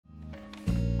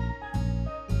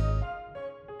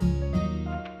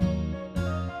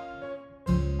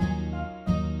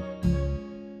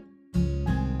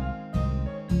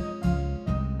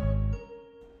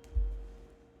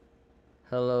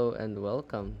Hello and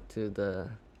welcome to the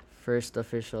first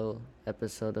official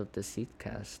episode of the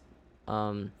Seatcast.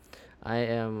 Um, I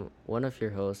am one of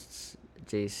your hosts,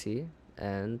 JC,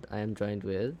 and I am joined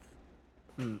with.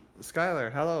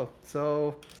 Skyeler, hello.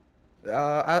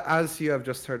 As you have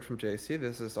just heard from JC,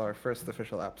 this is our first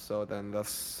official episode, and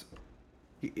there's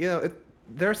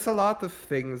a lot of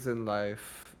things in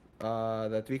life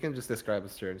that we can just describe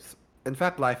as journeys. In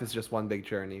fact, life is just one big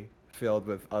journey filled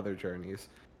with other journeys.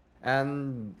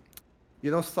 And,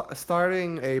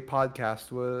 starting a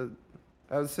podcast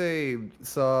I would say,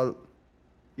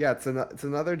 yeah, it's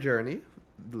another journey.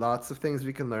 Lots of things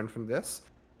we can learn from this,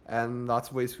 and lots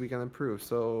of ways we can improve.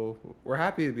 So we're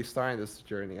happy to be starting this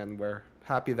journey, and we're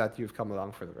happy that you've come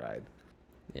along for the ride.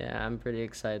 Yeah, I'm pretty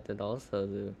excited also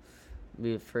to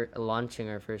be launching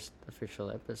our first official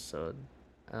episode.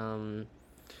 Um,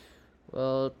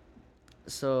 well,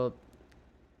 so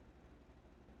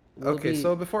we'll Okay, be.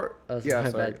 so before, Oh, yeah, my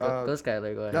sorry. bad. Go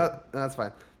Skylar. Go ahead. No, that's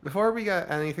fine. Before we get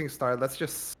anything started, let's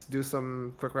just do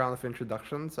some quick round of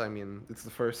introductions. I mean, it's the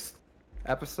first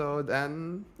episode,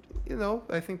 and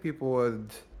I think people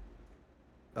would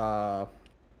uh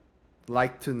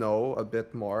like to know a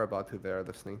bit more about who they're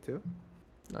listening to.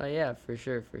 Oh yeah, for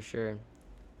sure, for sure.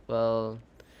 Well,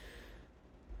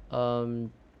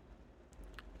 um,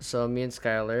 So me and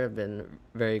Skylar have been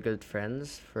very good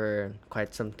friends for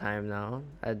quite some time now.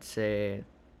 I'd say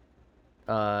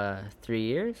 3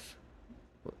 years.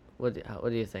 What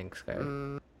do you think,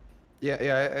 Skylar?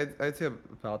 Mm, I'd say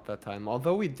about that time.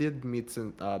 Although we did meet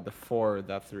before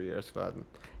that 3 years, but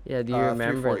Yeah, do you three,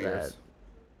 remember four that years.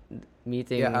 Yeah,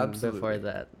 meeting before absolutely,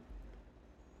 that?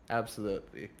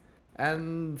 absolutely.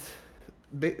 And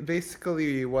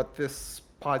basically, what this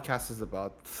podcast is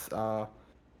about.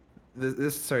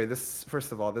 This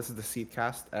first of all, this is the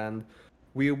Seedcast, and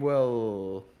we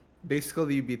will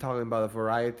basically be talking about a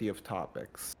variety of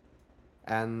topics.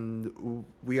 And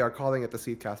we are calling it the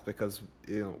Seatcast because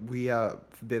we have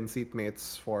been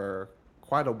seatmates for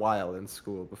quite a while in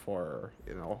school before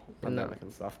No, pandemic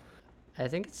and stuff. I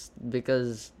think it's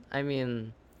because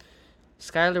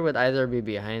Skylar would either be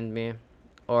behind me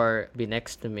or be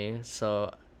next to me.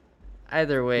 So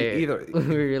either way, Either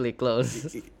we're really e-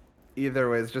 close. e- either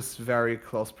way, it's just very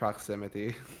close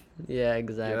proximity. Yeah, Yeah,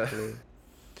 exactly.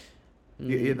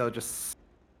 you Mm. know, just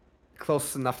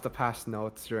close enough to pass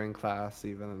notes during class,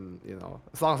 even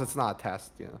as long as it's not a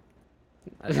test.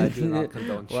 I do not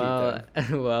condone Wow,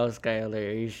 cheating. wow,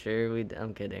 Skylar, are you sure?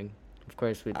 I'm kidding. Of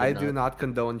course, we did I do not. not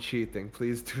condone cheating.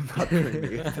 Please do not bring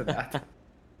me into that.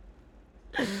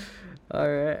 All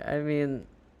right.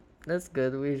 That's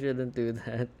good. We shouldn't do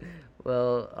that.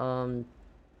 Well,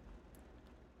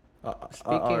 All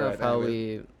speaking of right. how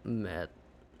Anyways, we met,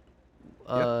 yep.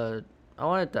 uh, I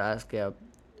wanted to ask you,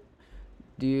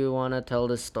 do you want to tell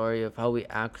the story of how we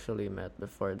actually met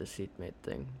before the seatmate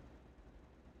thing?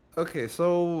 Okay,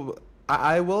 so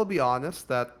I will be honest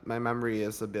that my memory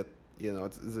is a bit,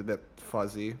 it's a bit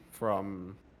fuzzy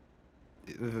from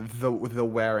the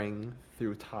wearing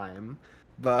through time,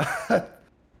 but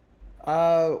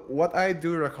what I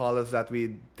do recall is that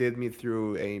we did meet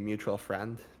through a mutual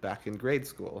friend back in grade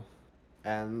school,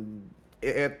 and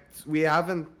we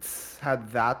haven't had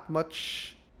that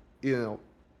much, you know,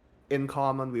 in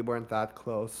common. We weren't that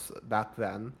close back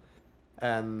then,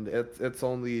 and it's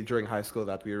only during high school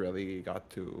that we really got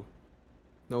to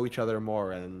know each other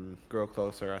more and grow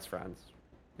closer as friends.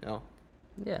 You know.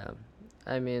 Yeah,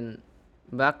 I mean,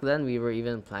 back then we were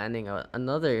even planning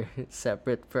another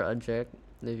separate project,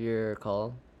 if you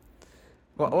recall.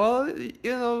 Well,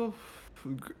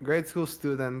 grade school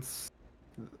students,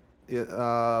 y-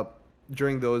 uh,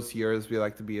 during those years, we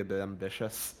like to be a bit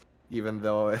ambitious, even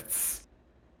though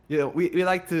we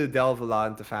like to delve a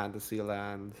lot into fantasy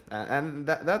land, and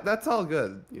that's all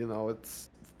good. It's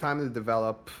time to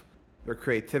develop your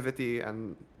creativity,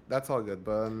 and that's all good.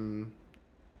 But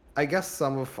I guess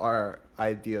some of our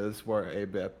ideas were a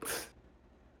bit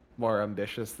more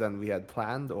ambitious than we had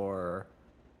planned or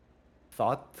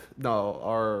thought. No,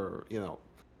 or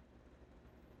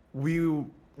we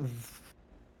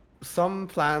some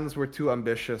plans were too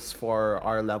ambitious for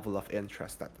our level of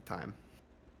interest at the time.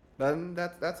 Then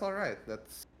that's all right.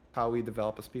 That's how we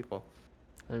develop as people.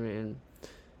 I mean,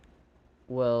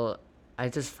 well, I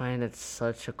just find it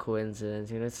such a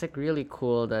coincidence. It's like really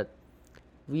cool that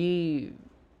we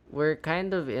were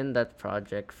kind of in that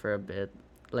project for a bit,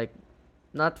 like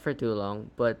not for too long,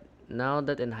 but now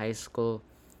that in high school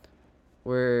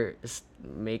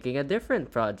making a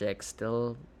different project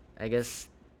still. I guess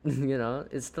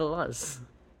it's still us.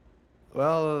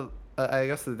 Well, I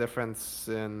guess the difference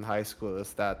in high school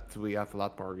is that we have a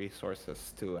lot more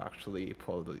resources to actually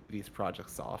pull these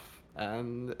projects off,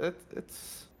 and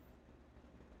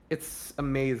it's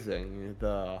amazing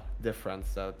the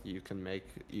difference that you can make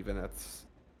even at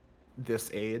this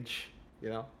age, you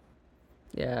know.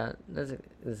 Yeah, that's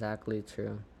exactly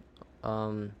true.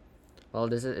 Um, well,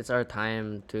 this is it's our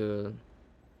time to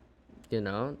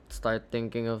start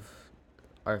thinking of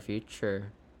our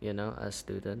future, as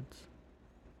students.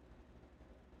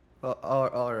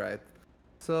 All right.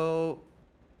 So,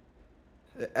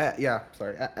 yeah,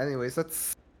 sorry. Anyways,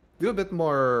 let's do a bit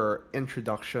more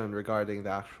introduction regarding the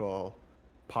actual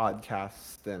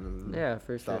podcast and Yeah,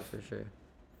 for sure, stuff. for sure.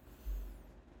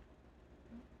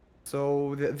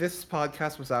 So this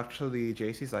podcast was actually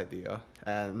JC's idea,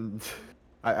 and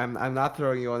I'm not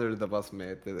throwing you under the bus,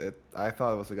 mate. I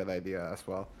thought it was a good idea as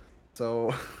well.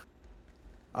 So,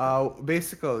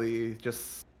 basically,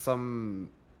 just some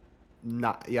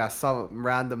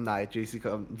random night, JC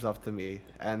comes up to me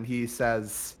and he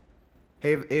says,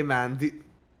 "Hey man,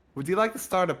 would you like to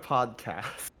start a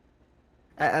podcast?"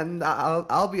 And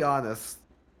I'll be honest.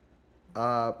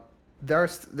 Uh,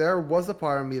 there was a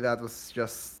part of me that was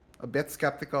just a bit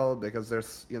skeptical because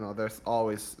there's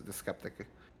always the skeptic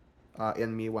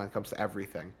in me when it comes to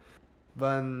everything.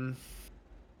 But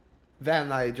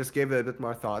then I just gave it a bit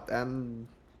more thought, and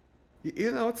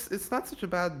it's not such a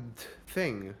bad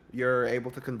thing. You're able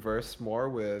to converse more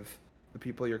with the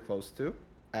people you're close to,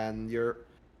 and you're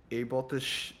able to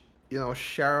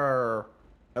share.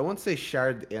 I won't say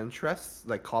shared interests,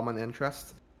 like common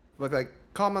interests, but like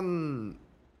common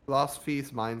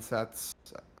philosophies, mindsets.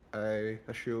 I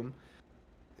assume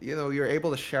you're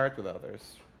able to share it with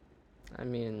others. I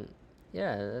mean,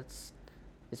 yeah, it's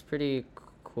pretty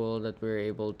cool that we're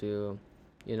able to,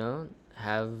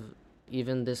 have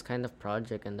even this kind of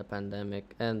project in the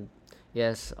pandemic. And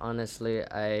yes, honestly,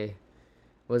 I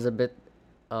was a bit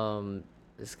um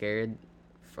scared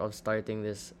of starting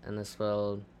this, and as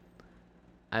well,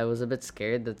 I was a bit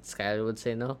scared that Skyeler would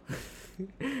say no,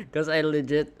 because I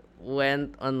legit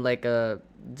went on like a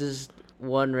just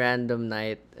one random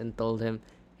night and told him,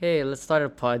 "Hey, let's start a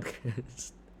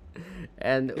podcast,"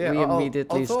 and Yeah. we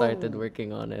immediately started Although,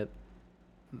 working on it.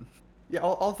 yeah.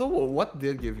 Although, what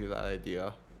did give you that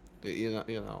idea? You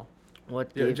know.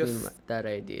 What Yeah. gave me Just that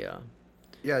idea?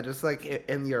 Yeah, just like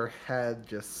in your head,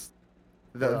 just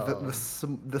Well,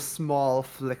 the small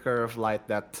flicker of light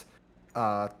that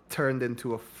turned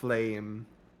into a flame.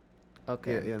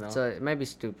 okay, You know. so it might be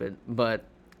stupid, but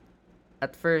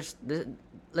at first,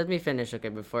 let me finish, okay,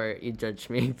 before you judge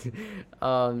me.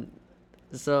 um,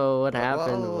 so what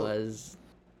happened Well, was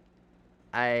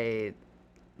I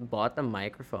bought a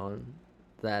microphone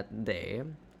that day.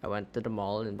 I went to the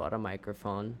mall and bought a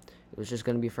microphone. It was just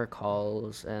gonna be for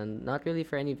calls and not really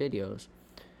for any videos.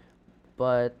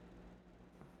 But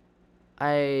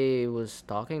I was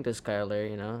talking to Skylar,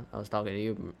 I was talking to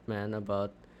you, man,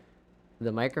 about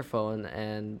the microphone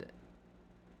and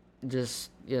just,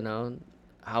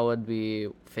 how would we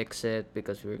fix it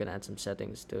because we were gonna add some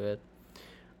settings to it.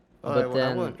 But I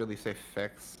then, wouldn't really say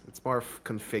fix. It's more of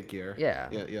configure. yeah,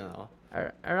 Yeah, you know.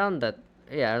 around that,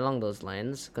 yeah, along those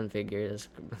lines, configure is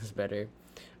better.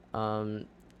 Um,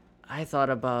 I thought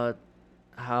about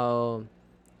how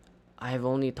I've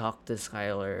only talked to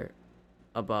Skylar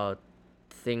about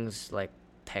things like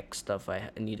tech stuff I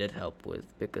needed help with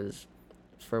because,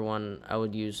 for one, I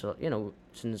would use,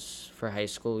 since for high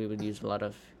school we would use a lot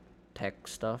of tech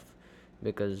stuff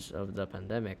because of the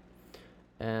pandemic.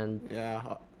 And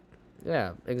Yeah.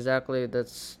 yeah, exactly.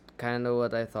 That's kind of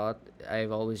what I thought.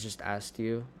 I've always just asked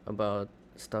you about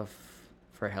stuff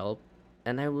for help.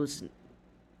 And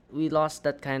we lost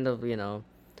that kind of,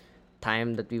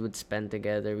 time that we would spend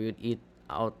together. We would eat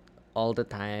out all the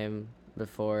time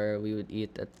before we would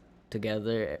eat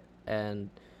together, and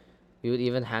we would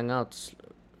even hang out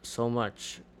so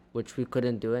much, which we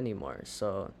couldn't do anymore.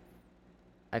 So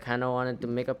I kind of wanted to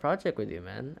make a project with you,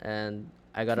 man. And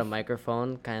I got a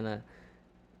microphone, kind of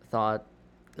thought,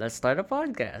 let's start a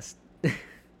podcast.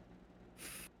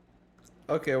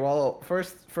 Okay. Well,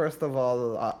 first of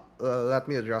all, let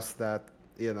me address that.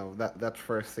 That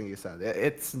first thing you said.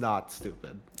 It's not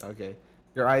stupid. Okay.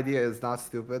 Your idea is not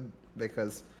stupid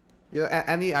because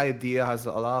any idea has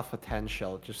a lot of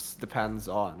potential. Just depends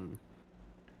on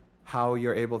how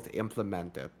you're able to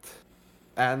implement it.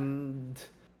 And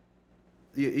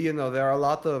there are a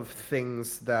lot of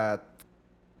things that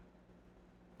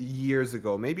years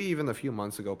ago, maybe even a few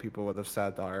months ago, people would have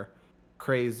said are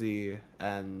crazy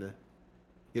and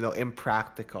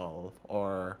impractical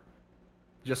or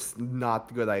just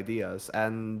not good ideas,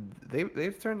 and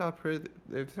they've turned out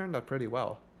pretty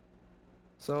well.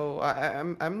 So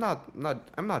I'm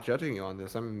not judging you on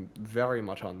this. I'm very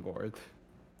much on board.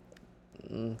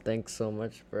 Thanks so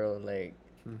much, bro. Like,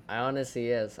 Hmm. I honestly,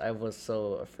 yes, I was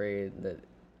so afraid that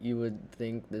you would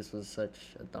think this was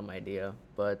such a dumb idea,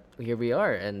 but here we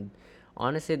are. And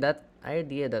honestly, that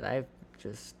idea that I've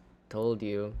just told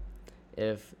you,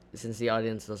 if since the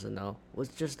audience doesn't know, was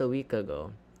just a week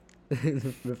ago,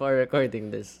 before recording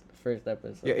this first Yeah,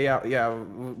 episode. yeah.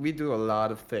 We do a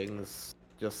lot of things.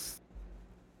 Just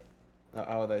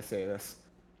how would I say this?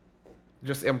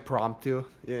 Just impromptu.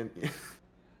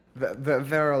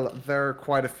 There are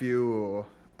quite a few.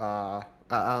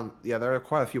 Yeah, there are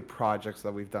quite a few projects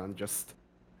that we've done just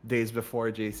days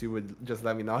before JC would just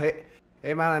let me know,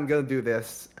 hey man, I'm gonna do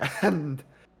this, and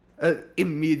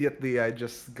immediately I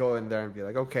just go in there and be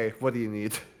like, okay, what do you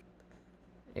need? Uh,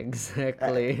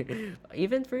 Exactly.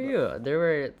 Even for but you, there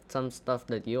were some stuff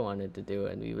that you wanted to do,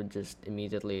 and we would just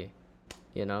immediately,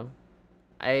 you know,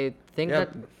 I think yeah, that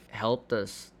helped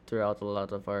us throughout a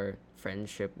lot of our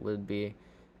friendship would be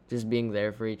just being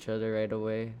there for each other right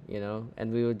away,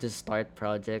 and we would just start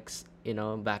projects,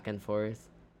 back and forth.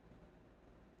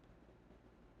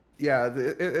 yeah,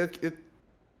 it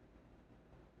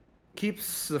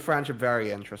keeps the friendship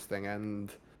very interesting,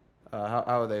 and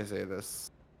how would I say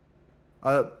this?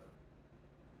 Uh,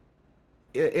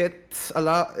 it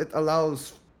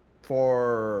allows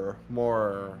for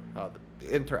more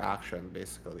interaction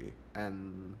basically,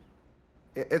 and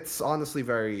it's honestly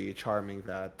very charming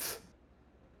that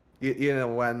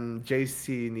when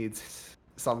JC needs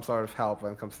some sort of help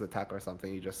when it comes to tech or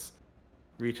something, he just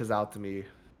reaches out to me,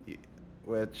 y-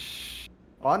 which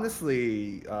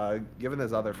honestly, given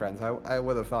his other friends, I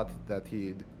would have thought that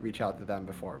he'd reach out to them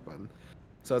before, but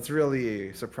so it's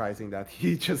really surprising that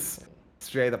he just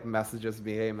straight up messages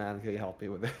me, "Hey man, can you help me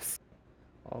with this?"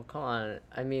 Oh, come on.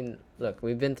 I mean, look,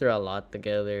 we've been through a lot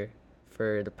together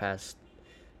for the past,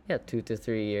 yeah, 2 to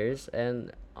 3 years,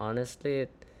 and honestly,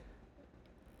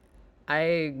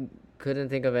 I couldn't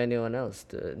think of anyone else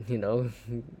to,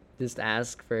 just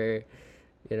ask for,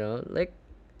 like,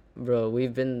 bro,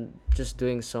 we've been just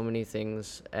doing so many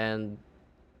things, and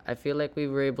I feel like we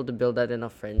were able to build that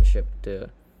enough friendship to,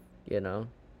 you know,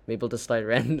 be able to start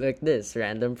like this,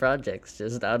 random projects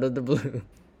just out of the blue.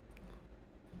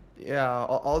 Yeah,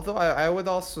 although I would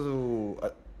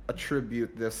also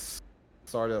attribute this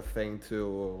sort of thing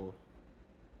to,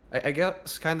 I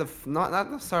guess, kind of not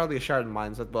necessarily a shared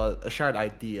mindset, but a shared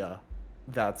idea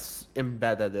that's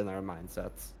embedded in our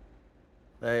mindsets.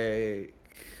 Like,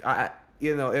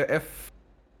 if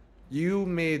you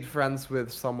made friends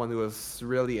with someone who was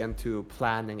really into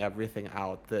planning everything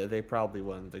out, they probably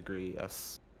wouldn't agree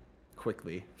as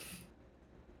quickly.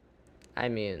 I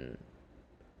mean,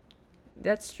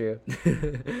 that's true.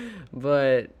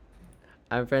 But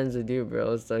I'm friends with you,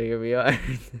 bro, so here we are.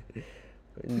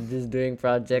 Just doing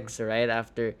projects right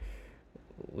after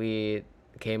we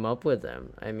came up with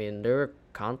them. I mean, there were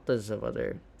countless of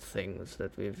other things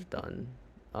that we've done.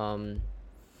 Um,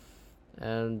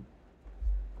 and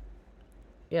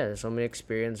yeah, there's so many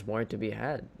experience more to be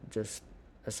had, just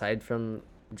aside from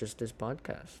just this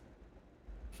podcast.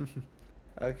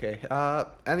 Okay.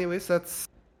 Anyways, let's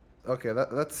okay.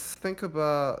 Let's think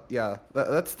about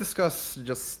Let's discuss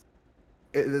just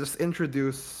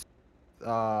introduce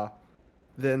uh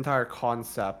the entire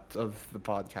concept of the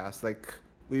podcast. Like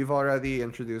we've already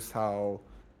introduced how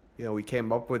we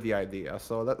came up with the idea.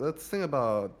 So let's think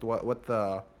about what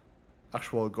the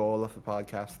actual goal of the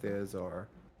podcast is, or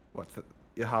what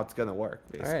how it's gonna work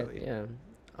All right, basically. yeah.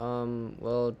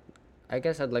 Well, I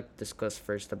guess I'd like to discuss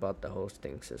first about the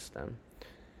hosting system.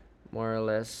 More or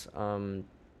less, one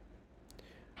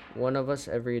of us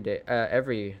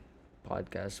every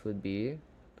podcast would be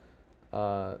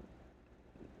uh,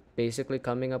 basically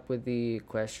coming up with the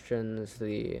questions,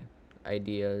 the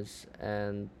ideas,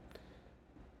 and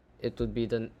it would be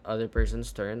the other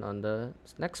person's turn on the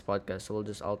next podcast. So we'll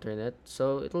just alternate.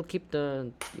 So it'll keep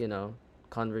the,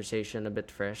 conversation a bit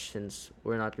fresh since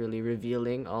we're not really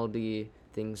revealing all the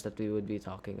things that we would be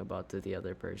talking about to the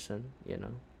other person.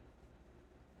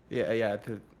 Yeah, yeah.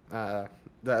 Uh,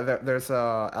 there's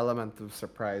a element of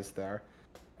surprise there,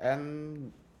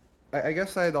 and I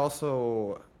guess I'd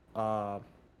also uh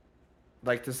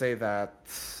like to say that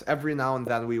every now and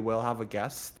then we will have a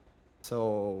guest,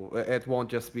 so it won't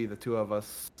just be the two of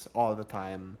us all the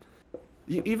time.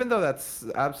 Even though that's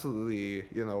absolutely,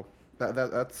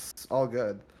 that's all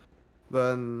good.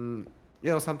 Then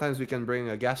sometimes we can bring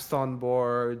a guest on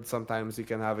board. Sometimes we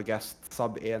can have a guest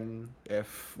sub in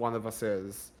if one of us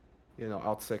is,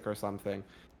 out sick or something.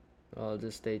 Well,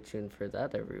 just stay tuned for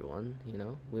that, everyone.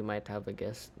 We might have a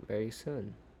guest very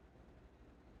soon.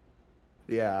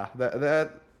 Yeah,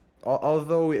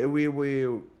 although we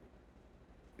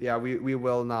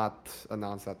will not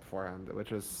announce that beforehand,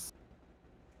 which is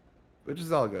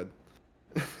all good.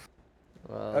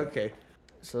 Well, Okay.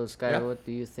 so Yeah. Skylar, what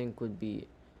do you think would be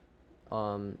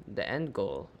the end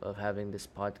goal of having this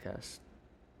podcast?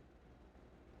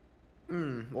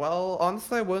 Well,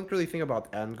 honestly, I wouldn't really think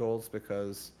about end goals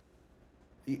because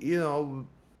you know,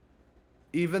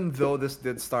 even though this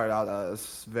did start out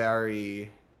as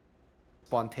very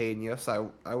spontaneous,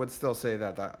 I would still say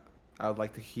that I would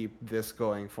like to keep this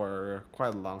going for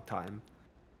quite a long time.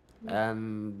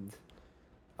 And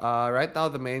right now,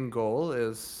 the main goal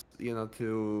is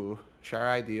to share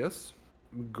ideas,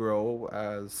 grow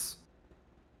as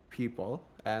people,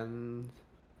 and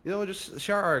just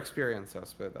share our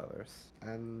experiences with others.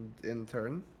 And in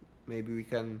turn, maybe we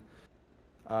can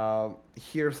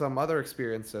hear some other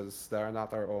experiences that are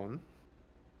not our own,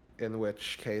 in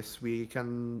which case we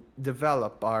can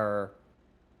develop our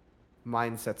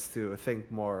mindsets to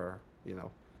think more,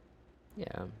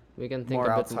 Yeah, we can think more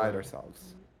a bit outside more.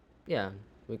 ourselves. Yeah,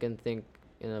 we can think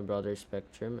in a broader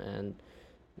spectrum, and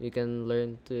we can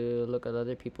learn to look at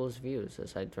other people's views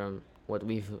aside from what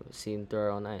we've seen through our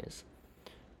own eyes.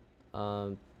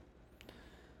 Um,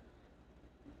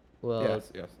 well,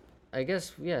 Yes, yes. I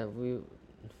guess yeah, we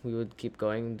would keep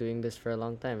going doing this for a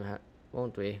long time,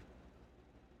 won't we?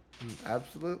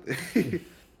 Absolutely.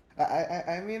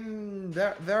 I mean,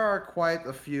 there are quite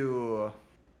a few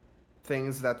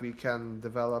things that we can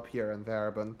develop here and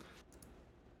there, but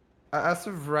as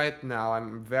of right now,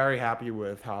 I'm very happy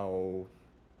with how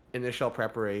initial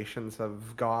preparations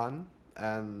have gone,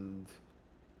 and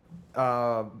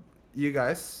uh, you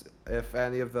guys, if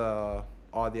any of the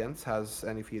audience has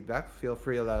any feedback, feel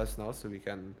free to let us know so we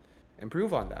can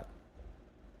improve on that.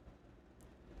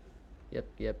 Yep,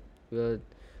 yep. We would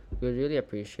we would really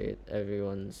appreciate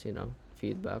everyone's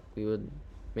feedback. We would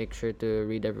make sure to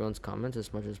read everyone's comments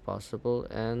as much as possible,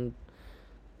 and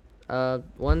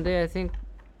one day I think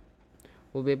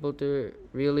we'll be able to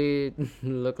really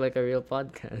look like a real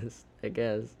podcast. I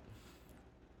guess.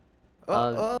 Uh,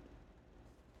 Um, uh,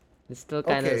 it's still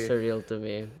kind of okay. surreal to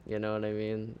me. You know what I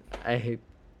mean? I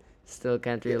still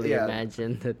can't Yeah, really yeah,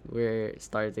 imagine that we're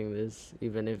starting this,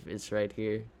 even if it's right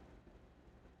here.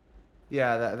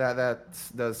 yeah. That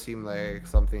does seem like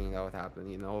something that would happen.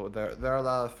 There are a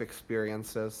lot of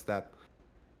experiences that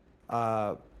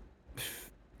uh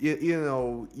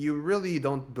you really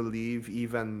don't believe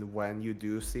even when you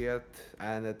do see it,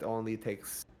 and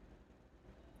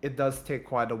it does take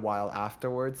quite a while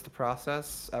afterwards to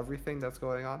process everything that's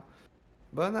going on.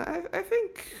 But I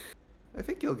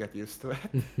think you'll get used to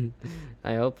it.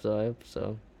 I hope so. I hope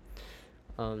so.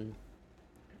 Um,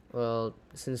 well,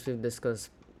 since we've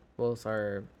discussed both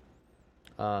our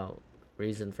uh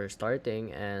reason for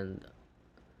starting and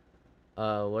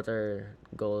what our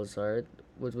goals are,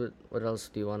 what else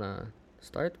do you wanna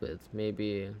start with?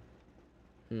 Maybe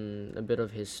a bit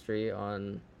of history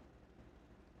on,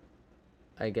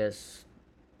 I guess,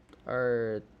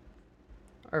 our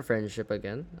our friendship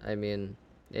again. I mean,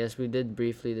 yes, we did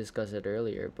briefly discuss it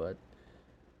earlier, but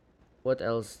what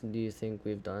else do you think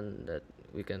we've done that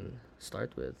we can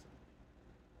start with?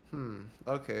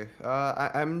 Okay.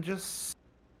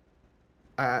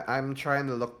 I'm trying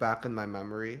to look back in my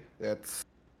memory.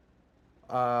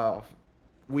 Uh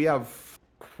we have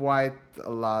quite a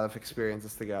lot of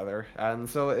experiences together, and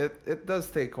so it does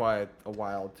take quite a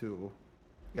while to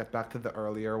get back to the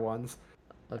earlier ones.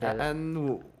 Okay,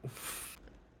 And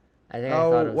I think I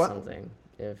thought oh, of what? something.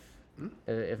 If Hmm?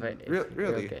 if you're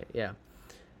Really? okay, yeah.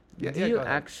 Yeah, Do yeah. you Go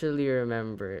ahead. actually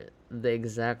remember the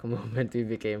exact moment we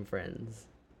became friends?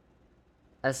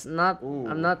 As not,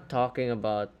 I'm Ooh. not talking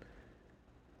about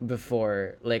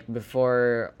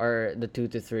before our the 2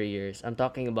 to 3 years. I'm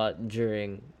talking about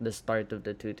during the start of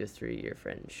the 2 to 3 year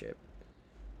friendship.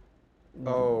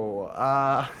 Oh.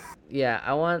 Yeah,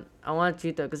 I want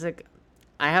you to, cause like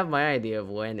I have my idea of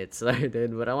when it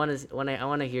started, but I want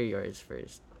to hear yours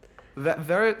first.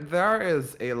 There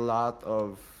is a lot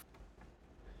of.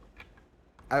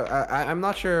 I'm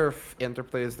not sure if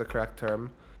interplay is the correct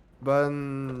term, but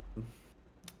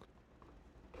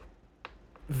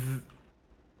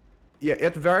yeah,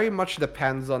 it very much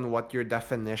depends on what your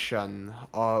definition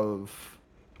of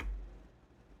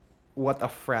what a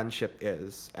friendship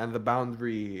is and the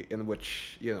boundary in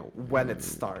which when it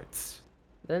starts.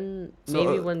 Then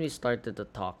maybe So when we started to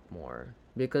talk more,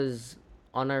 because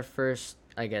on our first,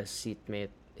 I guess,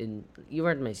 seatmate in you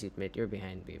weren't my seatmate, you're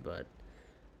behind me, but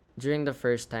during the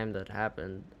first time that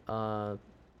happened,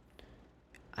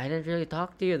 I didn't really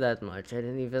talk to you that much. I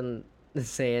didn't even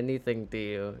say anything to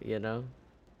you, you know?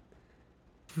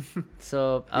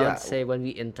 So I would Yeah. say when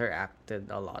we interacted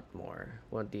a lot more.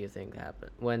 What do you think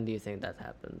happened? When do you think that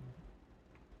happened?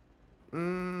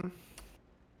 Mm,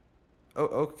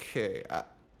 okay.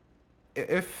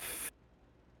 If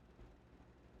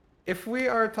if we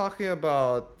are talking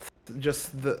about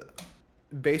just the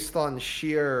based on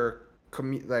sheer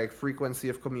like frequency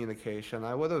of communication,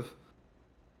 I would have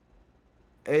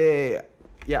eh,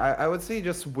 yeah, I would say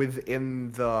just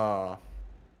within the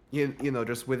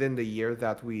just within the year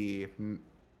that we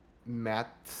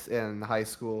met in high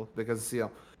school, because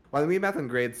when we met in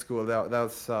grade school, that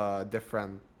was a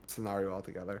different scenario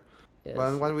altogether. Yes,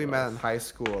 When it we met in was. high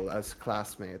school as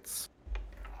classmates,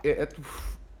 it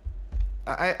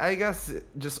I guess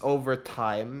just over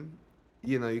time,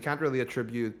 you can't really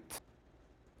attribute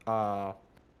uh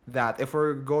that if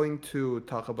we're going to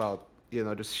talk about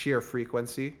just sheer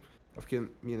frequency of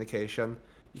communication,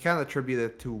 you can't attribute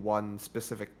it to one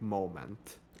specific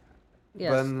moment. But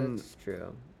Yes, that's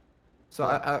true. so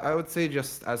Yeah. I would say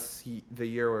just as the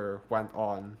year went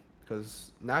on,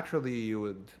 because naturally you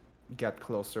would get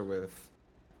closer with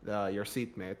your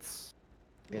seatmates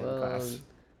in Well, class.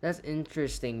 that's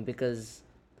interesting because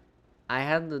I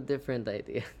had a different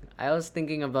idea. I was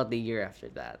thinking about the year after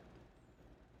that.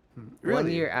 One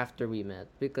Really? year after we met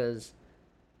because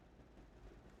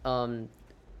um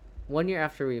 1 year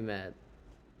after we met,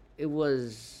 it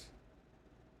was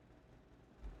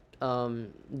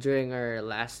during our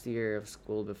last year of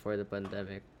school before the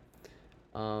pandemic.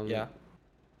 Um Yeah.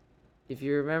 if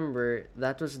you remember,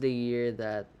 that was the year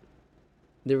that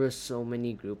there were so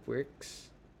many group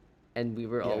works and we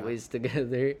were Yeah. always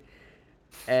together,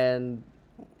 and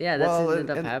yeah, that's Well, ended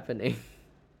up happening.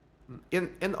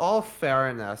 in all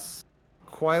fairness,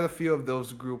 quite a few of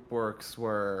those group works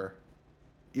were,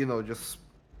 just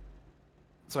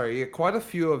sorry, yeah, quite a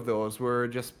few of those were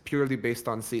just purely based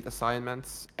on seat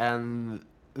assignments, and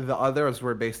the others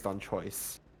were based on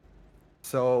choice.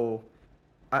 So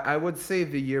I would say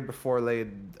the year before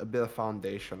laid a bit of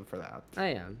foundation for that. I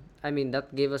am. I mean,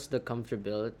 that gave us the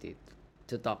comfortability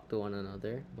to talk to one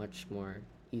another much more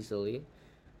easily.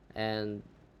 And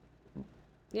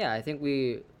yeah, I think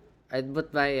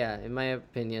but by, yeah, in my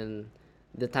opinion,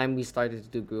 the time we started to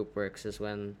do group works is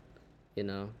when, you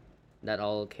know, that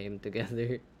all came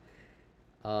together.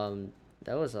 Um,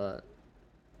 that was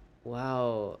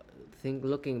wow. Think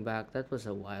looking back, that was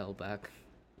a while back,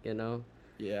 you know?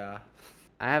 Yeah.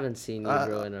 I haven't seen you,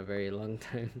 bro, Uh, in a very long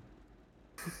time.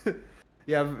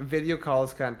 yeah, video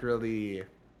calls can't really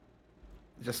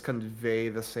just convey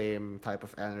the same type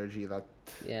of energy that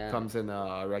Yeah, comes in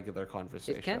a regular it can't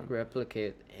conversation.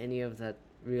 replicate any of that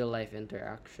real life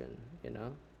interaction, you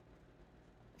know?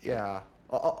 Yeah.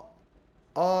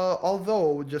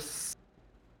 Although, just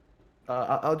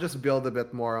I'll just build a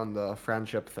bit more on the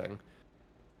friendship thing,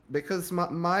 because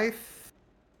my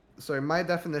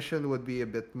definition would be a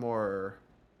bit more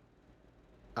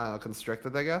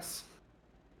constricted, I guess.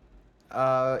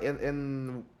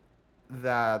 In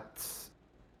that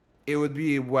it would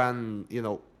be when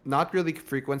not really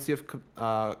frequency of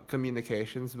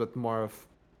communications, but more of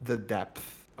the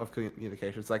depth of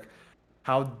communications, like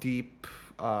how deep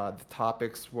the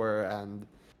topics were, and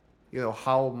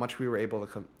how much we were able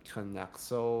to connect.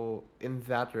 So in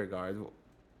that regard,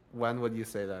 when would you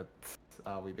say that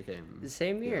we became The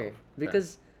same year. friends?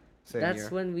 Because Same that's year.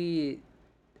 when we,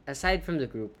 aside from the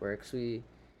group works, we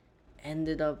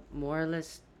ended up more or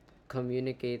less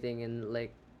communicating, and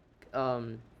like,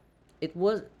 um, it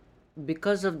was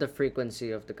because of the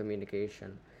frequency of the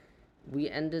communication. We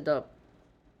ended up,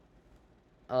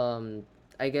 um,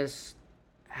 I guess,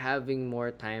 having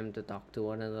more time to talk to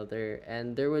one another,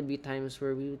 and there would be times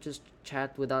where we would just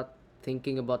chat without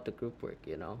thinking about the group work,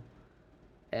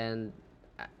 and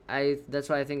I that's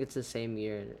why I think it's the same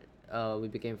year we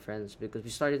became friends, because we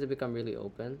started to become really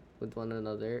open with one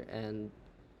another, and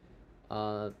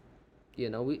uh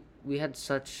we had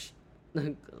such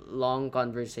long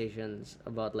conversations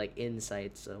about like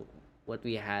insights of what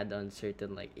we had on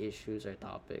certain like issues or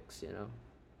topics.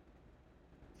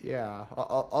 Yeah.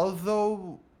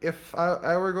 Although, if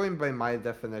I were going by my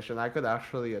definition, I could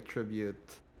actually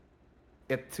attribute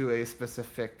it to a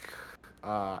specific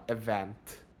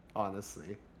event,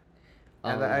 honestly.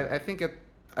 And um I think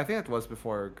it was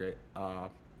before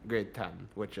grade 10,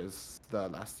 which is the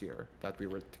last year that we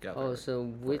were oh, together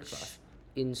so for a class. which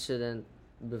incident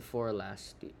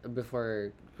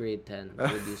before grade 10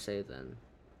 would you say then?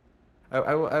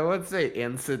 I would say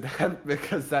incident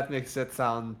because that makes it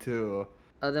sound too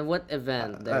Oh, then what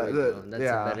event? There we go, that's a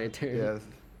yeah, better term.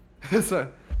 yes. so,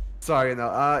 sorry, no.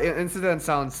 Incident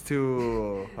sounds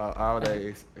too how would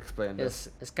I explain this?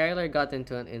 Yes, Skylar got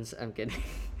into I'm kidding.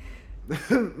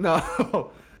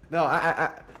 No,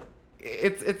 no.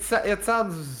 It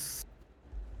sounds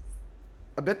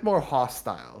a bit more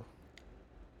hostile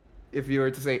if you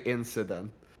were to say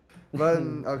incident. But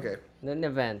okay. An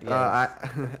event, I,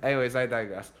 yes. anyways, I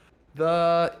digress.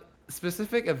 The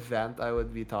specific event I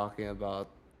would be talking about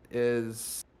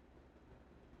is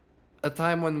a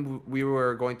time when we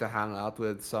were going to hang out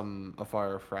with some of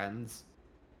our friends,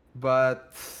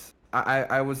 but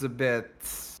I was a bit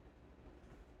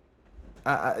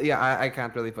yeah, I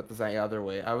can't really put this any other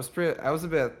way. I was a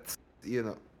bit, you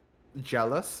know,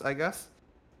 jealous, I guess,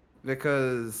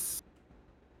 because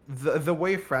the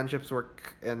way friendships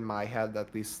work in my head,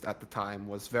 at least at the time,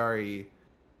 was very.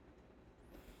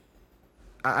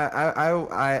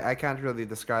 I can't really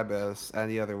describe it as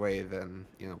any other way than,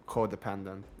 you know,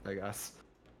 codependent, I guess.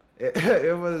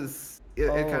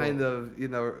 It kind Oh, of, you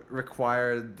know,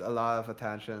 required a lot of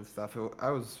attention and stuff.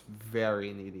 I was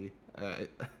very needy.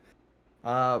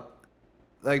 Uh,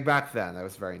 like back then, I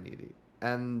was very needy,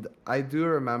 and I do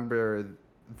remember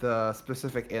the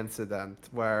specific incident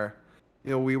where,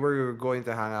 you know, we were going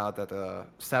to hang out at a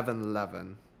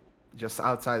 7-Eleven just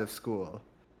outside of school,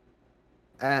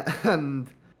 and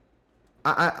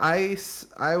I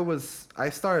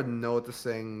started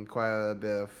noticing quite a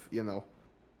bit of, you know,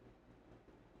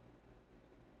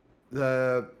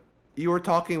 the you were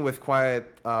talking with quite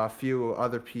a few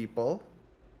other people,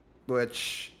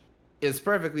 which is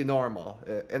perfectly normal.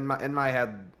 In my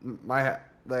head,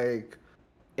 like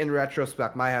in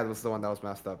retrospect, my head was the one that was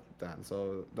messed up then.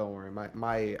 So don't worry,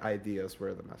 my ideas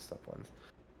were the messed up ones.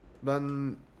 But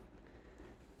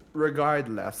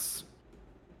regardless,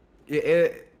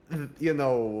 it you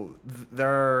know,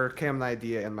 there came an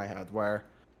idea in my head where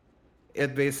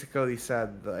it basically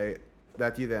said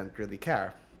that you didn't really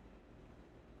care.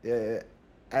 Uh,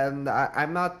 and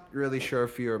I'm not really sure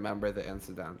if you remember the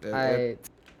incident. I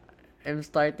am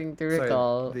starting to Sorry,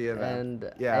 recall, the event.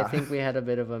 and I Yeah. think we had a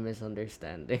bit of a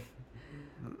misunderstanding.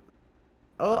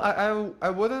 Oh, I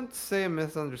wouldn't say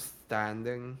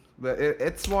misunderstanding, but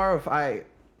it's more of I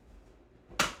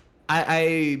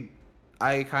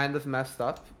I kind of messed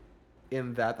up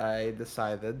in that I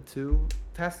decided to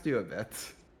test you a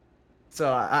bit.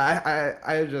 So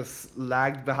I just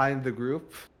lagged behind the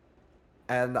group,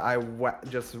 and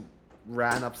just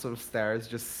ran up some stairs,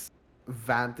 just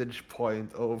vantage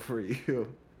point over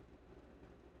you.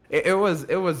 It was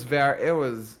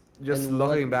just And what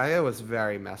looking back, it was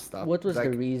very messed up. what was the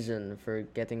Like, reason for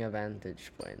getting a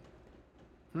vantage point?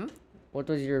 hmm? What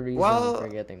was your reason for Well,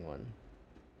 getting one?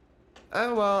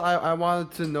 I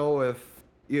wanted to know if,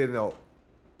 you know,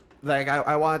 like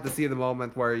I wanted to see the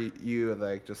moment where you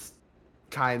like just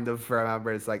kind of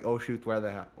remember. It's like, oh shoot, where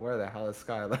the hell is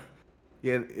Skylar?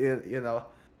 You know,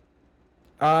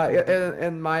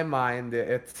 in my mind,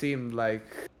 it seemed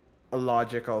like a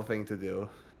logical thing to do.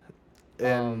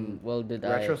 In Well, what did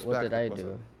retrospect, it I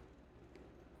wasn't. do?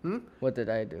 Hmm? What did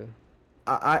I do?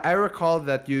 I recall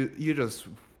that you just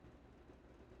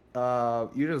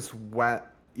went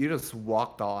you just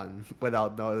walked on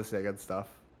without noticing and stuff.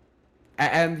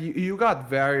 And you got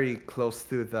very close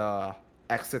to the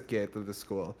exit gate of the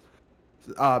school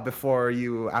before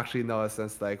you actually noticed.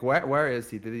 It's like, where is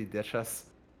he? Did he ditch us?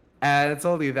 And it's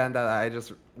only then that I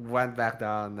just went back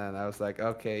down, and I was like,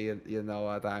 okay, you know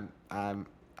what?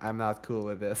 I'm not cool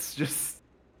with this. Just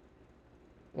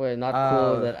Well, not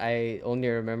cool uh that I only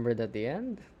remembered at the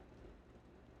end.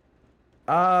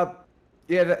 uh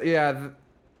yeah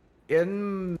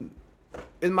in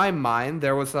in my mind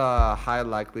there was a high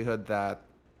likelihood that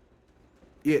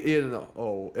you know,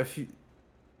 oh, if you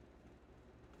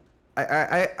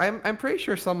I'm pretty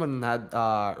sure someone had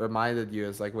reminded you.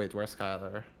 It's like, wait, where's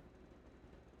Skylar?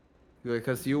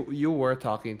 Because you were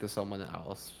talking to someone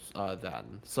else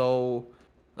then. So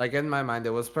like in my mind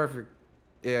it was perfect.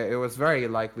 Yeah, it was very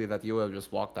likely that you would have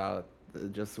just walked out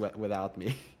without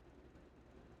me.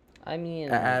 I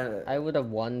mean, And I would have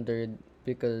wondered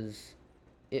because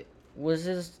it was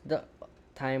this the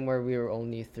time where we were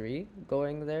only three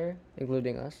going there,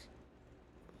 including us.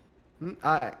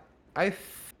 I I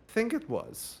think it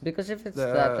was Because if it's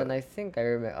that, then the I think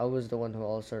I was the one who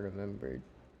also remembered.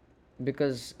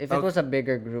 Because if it okay. was a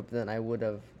bigger group, then I would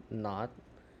have not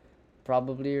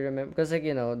probably remember. Because like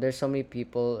there's so many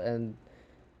people, and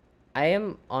I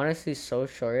am honestly so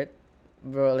short,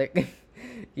 bro. Like,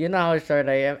 you know how short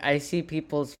I am. I see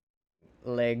people's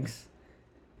legs.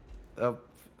 Uh,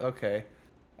 okay.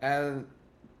 And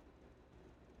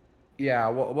yeah,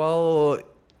 well,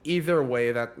 either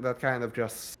way, that kind of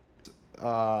just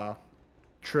uh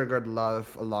triggered a lot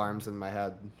of alarms in my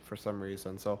head for some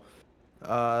reason. So,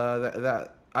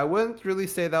 that I wouldn't really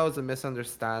say that was a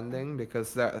misunderstanding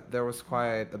because there was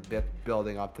quite a bit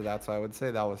building up to that, so I would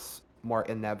say that was more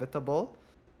inevitable.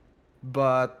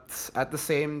 But at the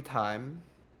same time,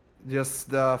 just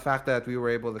the fact that we were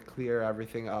able to clear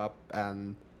everything up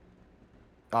and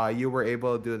you were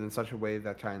able to do it in such a way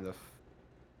that kind of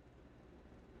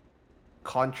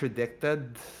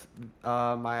contradicted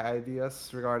my ideas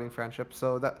regarding friendship.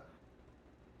 So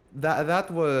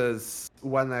that was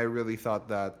when I really thought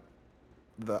that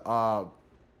the uh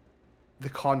the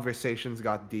conversations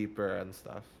got deeper and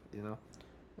stuff, you know?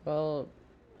 Well,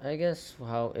 I guess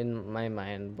how in my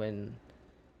mind when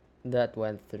that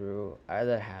went through,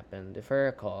 that happened, if I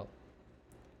recall,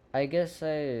 I guess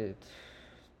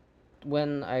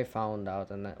when I found out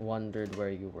and I wondered where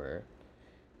you were,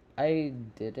 I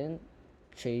didn't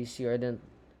chase you. I didn't.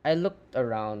 I looked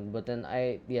around, but then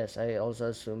yes, I also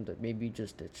assumed that maybe you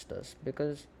just ditched us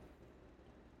because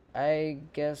I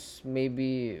guess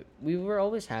maybe we were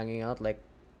always hanging out like,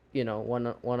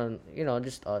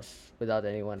 just us without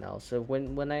anyone else. So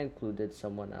when I included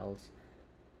someone else,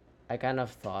 I kind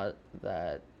of thought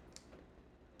that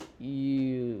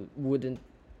you wouldn't,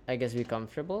 I guess, be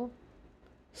comfortable.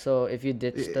 So if you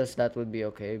ditched Y- us, that would be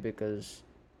okay because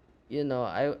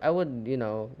I would,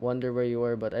 wonder where you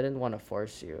were, but I didn't want to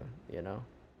force you, you know?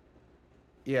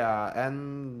 Yeah,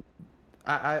 and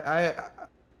I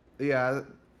yeah,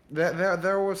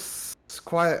 there was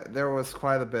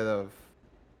quite a bit of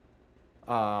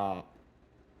uh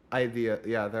idea.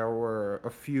 Yeah, there were a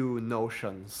few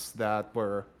notions that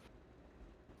were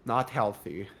not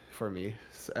healthy for me,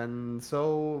 and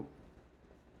so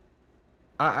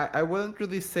I wouldn't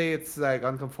really say it's like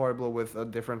uncomfortable with a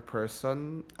different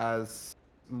person as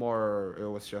more it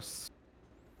was just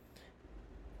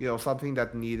something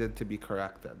that needed to be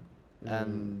corrected, Mm.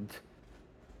 and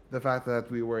the fact that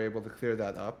we were able to clear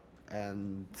that up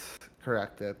and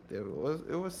correct it, it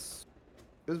was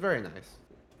very nice.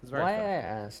 It was very Why I fresh.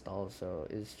 asked also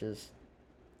is just,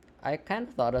 I kind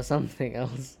of thought of something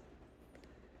else.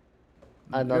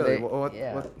 Really, Another,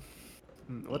 yeah,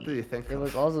 what do you think it of?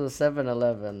 was also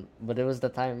 7-Eleven, but it was the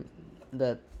time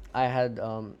that I had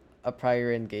a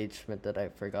prior engagement that I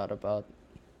forgot about,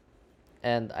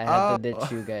 and I had to ditch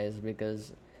Oh, you guys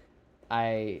because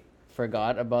I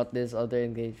forgot about this other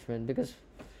engagement because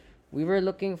we were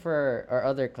looking for our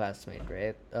other classmate,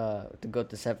 right? To go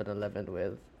to 7-Eleven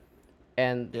with.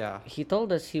 And yeah. he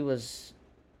told us he was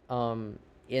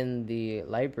in the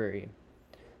library.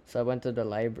 So I went to the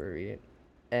library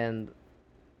and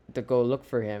to go look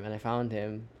for him, and I found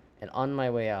him. And on my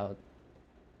way out,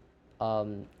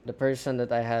 the person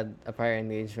that I had a prior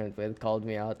engagement with called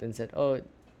me out and said, "Oh,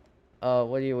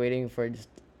 what are you waiting for? Just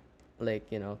like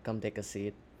come take a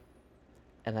seat."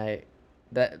 And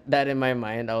that in my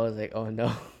mind, I was like, "Oh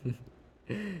no,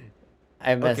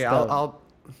 I Okay, messed up."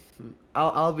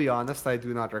 I'll be honest. I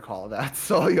do not recall that,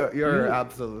 so you're You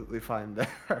absolutely fine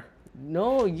there.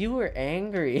 No, you were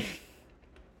angry.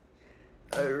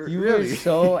 You were Really?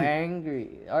 so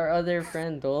angry. Our other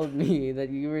friend told me that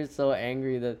you were so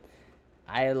angry that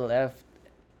I left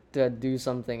to do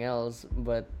something else,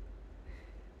 but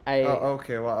I Oh,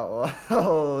 okay. Well,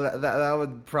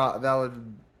 that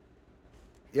would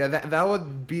yeah, that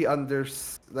would be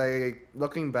like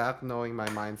looking back, knowing my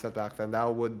mindset back then,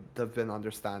 that would have been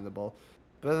understandable.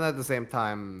 But then at the same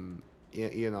time,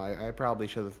 I probably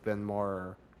should have been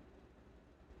more.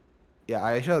 Yeah,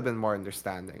 I should have been more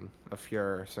understanding of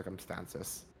your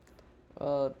circumstances.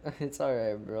 it's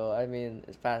alright, bro. I mean,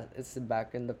 it's past. It's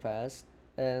back in the past,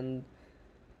 and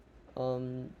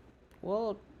um,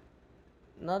 well,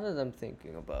 now that I'm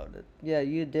thinking about it, yeah,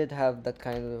 you did have that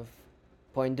kind of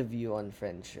point of view on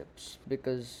friendships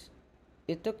because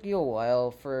it took you a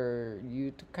while for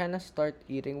you to kind of start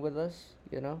eating with us.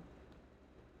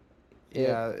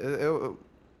 It Yeah,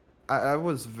 I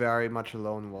was very much a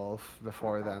lone wolf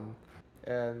before then,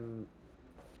 and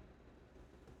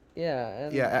Yeah,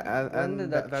 yeah, and when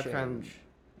did and that that kind. change?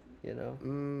 You know,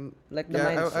 Mm, like the yeah,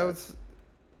 I mindset. would.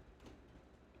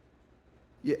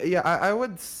 Yeah, I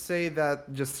would say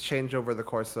that just changed over the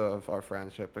course of our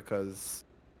friendship because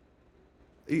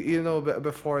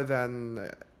before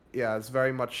then, yeah, it's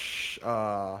very much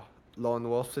lone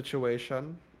wolf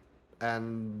situation,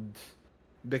 and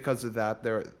because of that,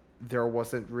 there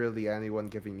wasn't really anyone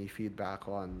giving me feedback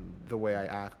on the way I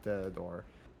acted or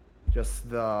just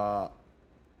the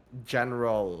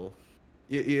general,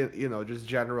 just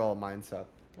general mindset.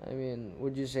 I mean,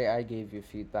 would you say I gave you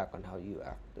feedback on how you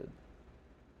acted?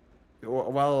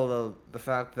 Well, the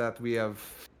fact that we have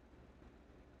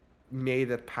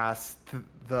made it past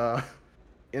the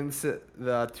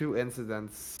the two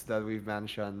incidents that we've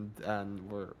mentioned, and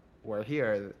we're we're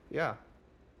here. Yeah,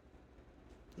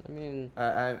 I mean,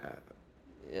 I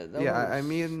yeah, that yeah, I was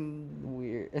mean,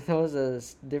 weird. That was a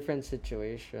different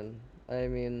situation. I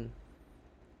mean,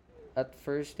 at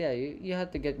first, yeah, you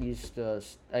had to get used to,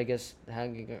 I guess,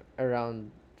 hanging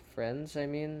around friends. I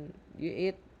mean, you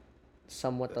ate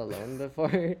somewhat alone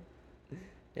before,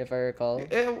 if I recall.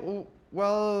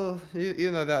 well,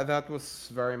 you know that was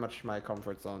very much my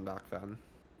comfort zone back then,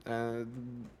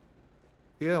 and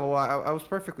you know I was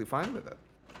perfectly fine with it.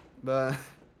 But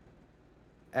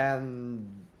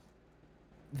and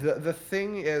the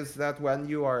thing is that when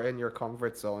you are in your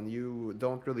comfort zone, you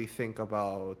don't really think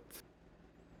about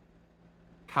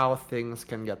how things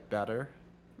can get better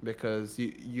because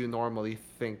you normally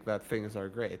think that things are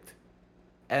great.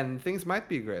 And things might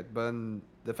be great, but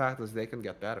the fact is they can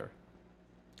get better.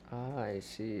 Ah, I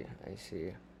see. I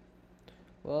see.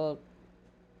 Well,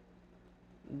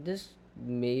 this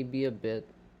may be a bit,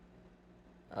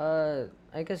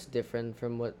 I guess different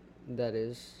from what that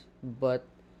is, but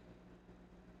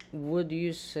would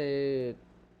you say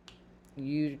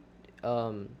you,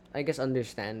 I guess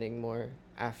understanding more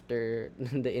after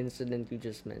the incident you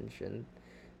just mentioned,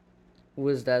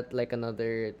 was that like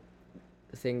another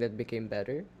thing that became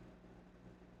better?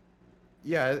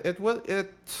 Yeah, it was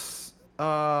it's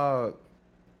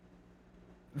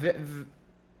the,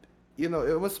 you know,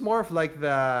 it was more of like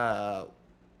the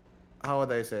how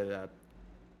would I say that?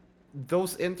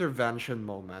 Those intervention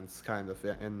moments kind of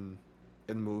in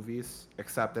movies,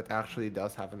 except it actually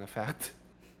does have an effect.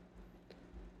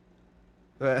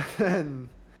 And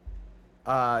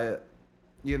uh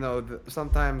you know,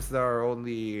 sometimes there are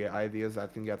only ideas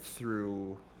that can get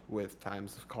through with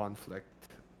times of conflict.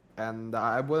 And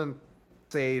I wouldn't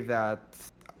say that,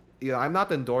 you know, I'm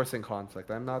not endorsing conflict.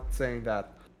 I'm not saying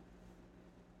that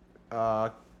uh,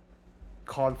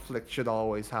 conflict should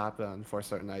always happen for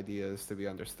certain ideas to be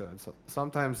understood. So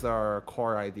sometimes there are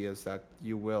core ideas that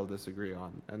you will disagree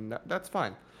on, and that's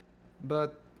fine.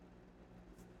 But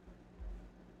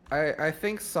I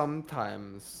think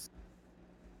sometimes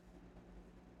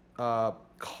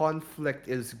conflict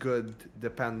is good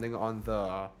depending on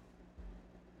the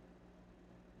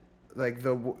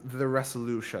the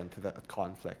resolution to that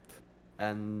conflict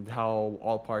and how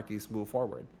all parties move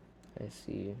forward. I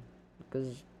see.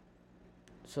 Because,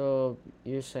 so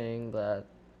you're saying that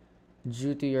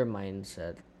due to your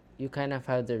mindset, you kind of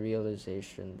have the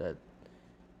realization that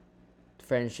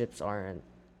friendships aren't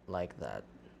like that.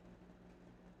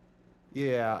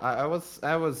 Yeah, I was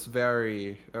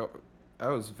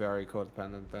very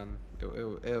codependent then.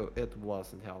 It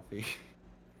wasn't healthy.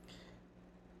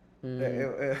 Mm,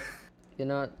 you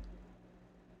know,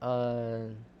 uh,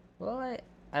 well,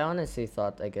 I honestly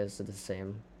thought, I guess, the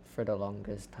same for the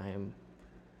longest time.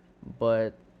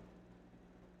 But,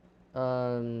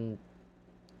 um,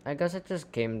 I guess it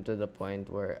just came to the point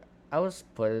where I was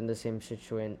put in the same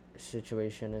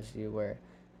situation as you, where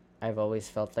I've always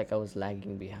felt like I was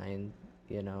lagging behind,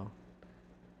 you know,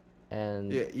 and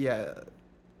Yeah, yeah,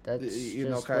 that's you know,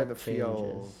 just kind what of feel.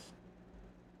 changes.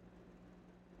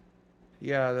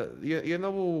 Yeah, you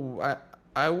know,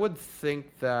 I would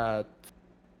think that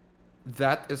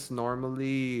that is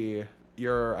normally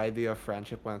your idea of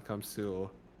friendship when it comes to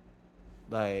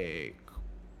like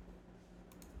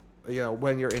you know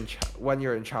when when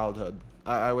you're in childhood.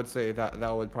 I would say that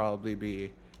that would probably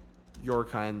be your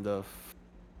kind of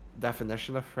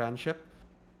definition of friendship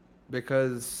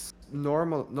because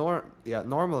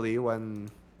normally when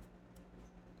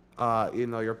you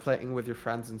know you're playing with your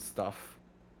friends and stuff,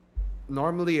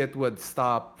 normally it would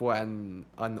stop when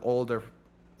an older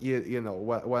you know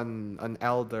when an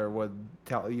elder would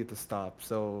tell you to stop.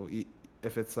 So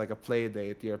if it's like a play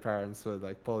date, your parents would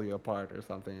like pull you apart or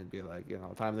something and be like, you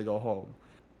know, time to go home.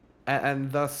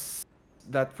 And thus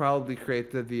that probably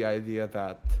created the idea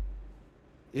that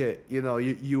you know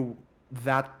you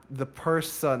that the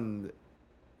person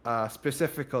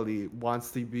specifically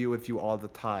wants to be with you all the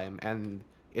time, and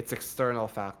it's external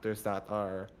factors that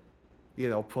are, you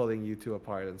know, pulling you two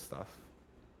apart and stuff.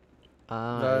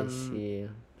 Ah, I Then, see.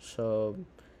 So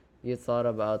you thought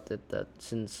about it that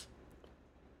since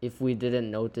if we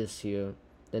didn't notice you,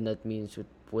 then that means it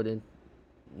wouldn't,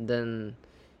 then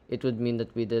it would mean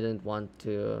that we didn't want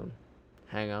to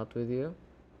hang out with you.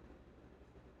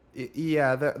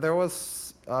 yeah, there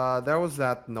was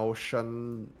that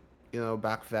notion, you know,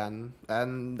 back then,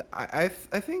 and I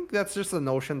think that's just a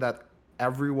notion that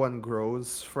everyone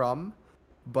grows from,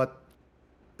 but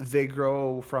they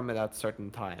grow from it at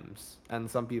certain times, and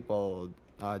some people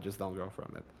just don't grow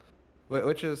from it,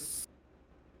 which is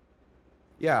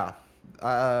yeah.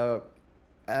 Uh,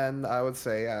 and I would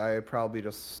say I probably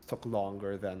just took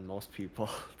longer than most people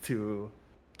to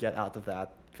get out of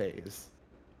that phase.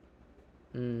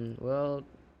 Well,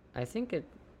 I think it,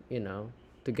 you know,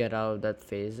 to get out of that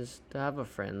phase is to have a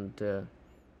friend to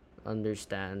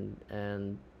understand.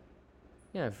 And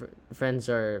yeah, friends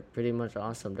are pretty much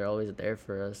awesome. They're always there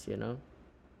for us, you know?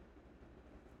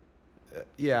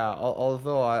 Yeah,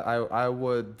 although I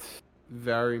would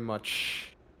very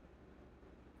much,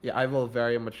 yeah, I will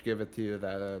very much give it to you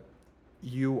that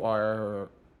you are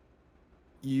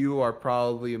you are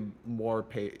probably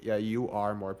yeah, you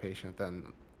are more patient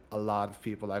than a lot of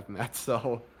people I've met.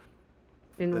 So,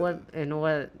 In uh, what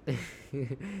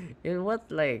in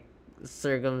what like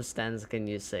circumstance can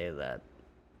you say that?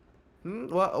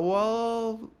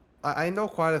 I know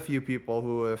quite a few people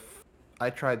who, if I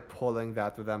tried pulling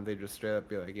that with them, they just straight up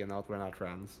be like, you know, we're not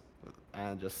friends,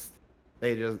 and just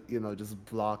they just just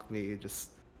block me,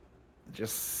 just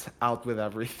out with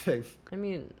everything. I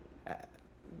mean, Uh,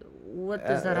 what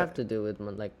does that uh, have to do with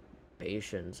like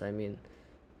patience? I mean,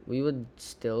 we would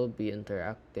still be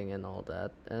interacting and all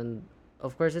that. And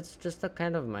of course, it's just a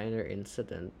kind of minor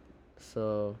incident.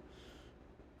 So,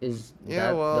 is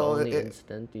yeah, that the well, only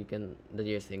incident that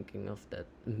you're thinking of that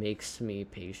makes me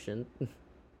patient?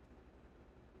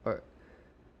 Or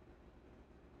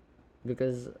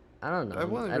because I don't I know,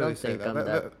 wouldn't I really don't say think that. I'm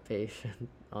that patient,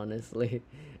 honestly.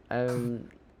 Um,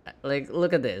 like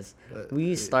look at this. Uh,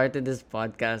 We started this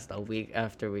podcast a week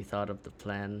after we thought of the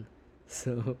plan,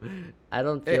 so I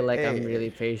don't feel hey, like I'm hey, really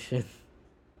patient.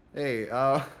 hey,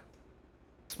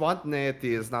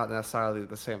 spontaneity is not necessarily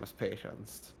the same as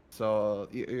patience. So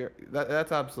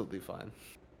that's absolutely fine.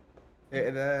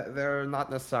 They're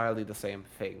not necessarily the same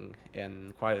thing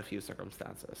in quite a few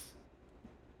circumstances.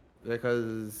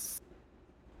 Because,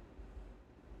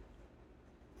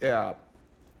 yeah,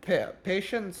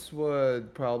 patience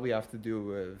would probably have to do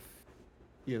with,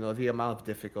 the amount of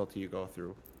difficulty you go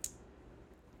through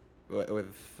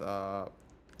with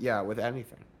yeah, with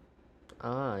anything.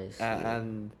 Ah, I see.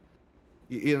 And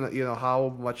you know how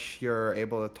much you're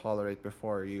able to tolerate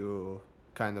before you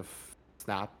kind of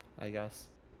snap, I guess.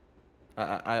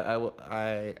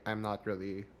 I'm not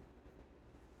really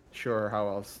sure how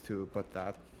else to put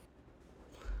that.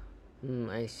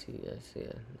 I see. I see.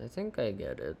 I think I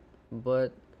get it.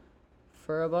 But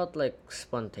for about like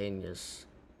spontaneous,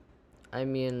 I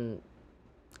mean,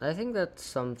 I think that's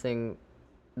something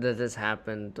that has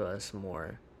happened to us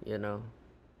more. You know,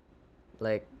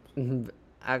 like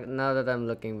now that I'm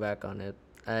looking back on it,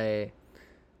 I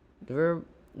there were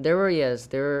there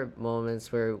were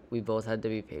moments where we both had to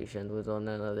be patient with one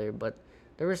another, but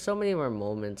there were so many more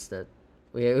moments that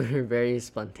we were very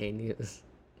spontaneous.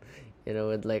 You know,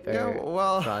 with like Yeah, our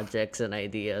well, projects and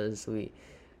ideas, we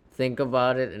think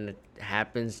about it and it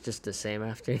happens just the same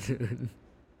afternoon.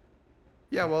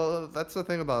 yeah, well, that's the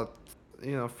thing about,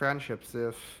 friendships.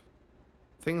 If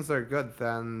things are good,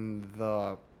 then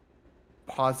the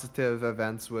positive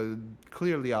events would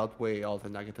clearly outweigh all the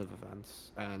negative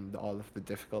events and all of the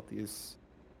difficulties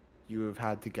you've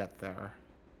had to get there.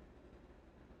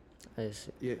 I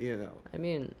see. You know. I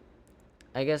mean,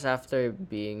 I guess after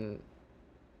being,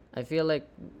 I feel like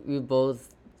we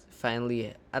both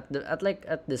finally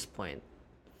at this point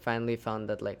finally found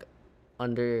that like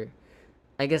under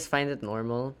I guess find it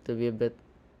normal to be a bit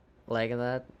like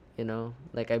that, you know?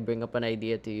 Like I bring up an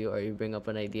idea to you or you bring up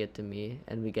an idea to me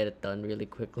and we get it done really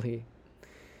quickly.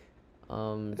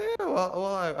 Um Yeah,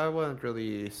 well, I wouldn't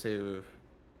really say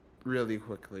really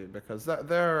quickly because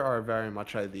there are very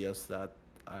much ideas that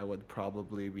I would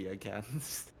probably be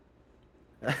against.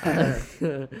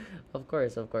 of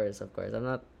course, of course, of course.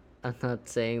 I'm not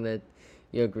saying that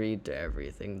you agreed to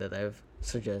everything that I've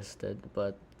suggested,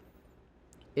 but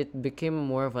it became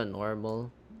more of a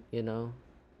normal, you know,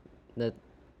 that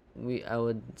we I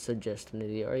would suggest an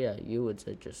idea or yeah, you would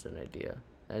suggest an idea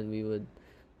and we would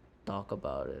talk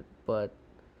about it. But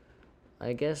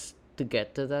I guess to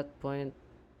get to that point,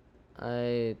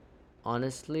 I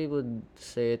honestly would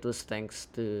say it was thanks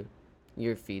to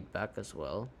your feedback as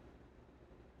well.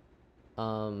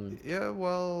 Um, Yeah,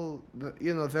 well,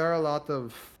 there are a lot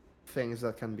of things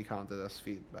that can be counted as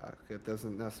feedback. It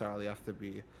doesn't necessarily have to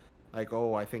be like,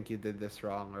 oh, I think you did this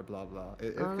wrong or blah blah.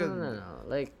 It oh no, no, could, no.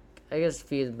 Like I guess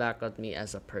feedback on me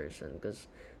as a person, because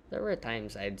there were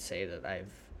times I'd say that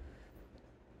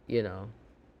you know,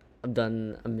 I've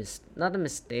done not a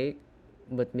mistake,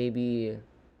 but maybe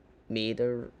made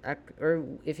a act, or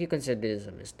if you consider this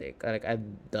a mistake, like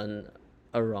I've done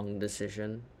a wrong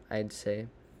decision, I'd say,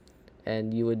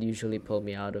 and you would usually pull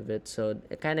me out of it. So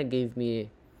it kind of gave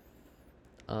me,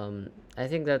 I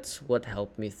think that's what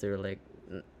helped me through like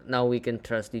now we can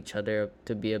trust each other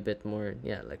to be a bit more,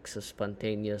 yeah, like so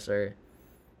spontaneous, or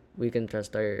we can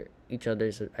trust our each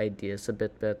other's ideas a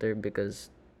bit better because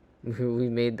we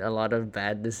made a lot of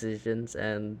bad decisions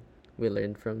and we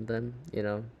learned from them, you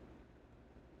know.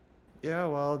 Yeah,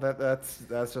 well,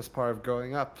 that's just part of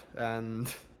growing up,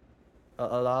 and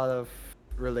a lot of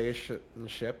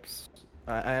relationships.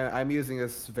 I'm using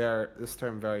this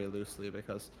term very loosely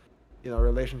because,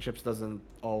 relationships doesn't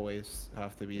always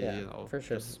have to be, Yeah, for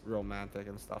sure. just romantic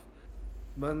and stuff.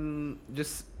 But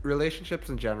just relationships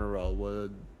in general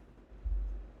would,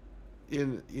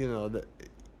 the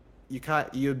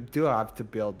you do have to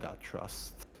build that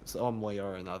trust some way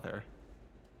or another,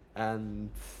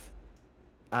 and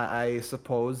I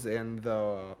suppose in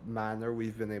the manner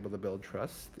we've been able to build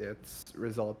trust, it's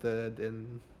resulted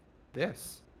in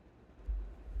this.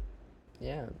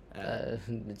 Yeah, And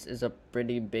it's a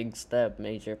pretty big step,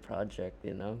 major project,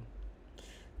 you know.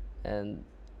 And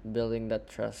building that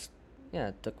trust,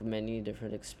 yeah, took many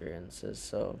different experiences.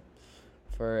 So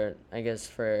for, I guess,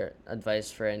 for advice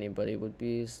for anybody would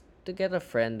be to get a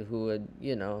friend who would,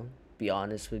 you know, be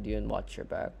honest with you and watch your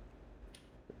back,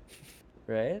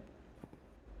 right?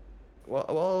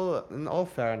 in all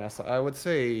fairness, I would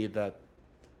say that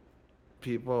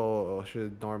people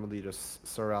should normally just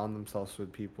surround themselves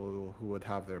with people who would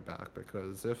have their back,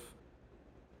 because if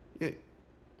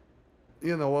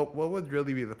you, what would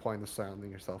really be the point of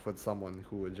surrounding yourself with someone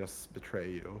who would just betray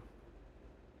you?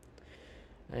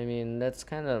 I mean, that's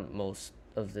kind of most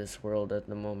of this world at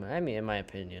the moment. I mean, in my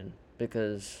opinion,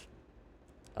 because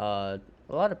a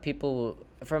lot of people,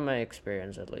 from my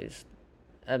experience at least,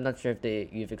 I'm not sure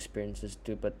if you've experienced this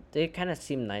too, but they kind of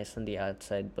seem nice on the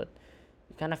outside, but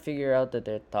you kind of figure out that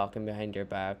they're talking behind your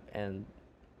back and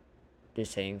they're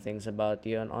saying things about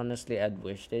you. And honestly, I'd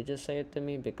wish they just say it to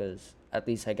me because at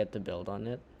least I get to build on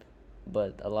it.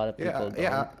 But a lot of Yeah, people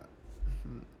yeah,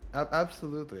 don't.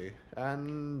 absolutely.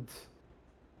 And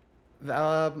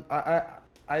that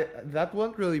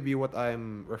won't really be what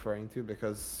I'm referring to,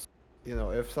 because,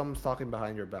 if someone's talking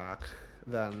behind your back,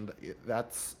 then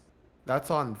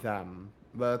that's on them.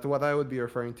 But what I would be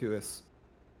referring to is,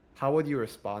 how would you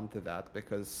respond to that?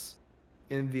 Because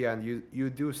in the end, you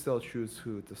do still choose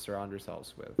who to surround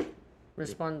yourselves with. It-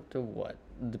 Respond to what?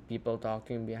 The people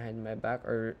talking behind my back,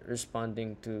 or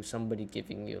responding to somebody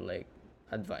giving you like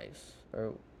advice,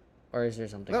 or is there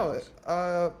something No, else?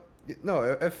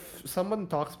 no. If someone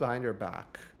talks behind your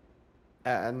back,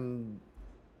 and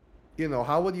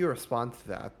how would you respond to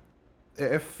that?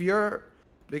 If you're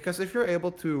Because if you're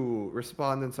able to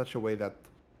respond in such a way that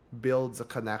builds a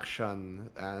connection,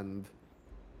 and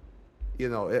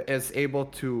is able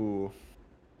to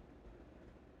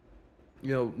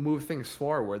move things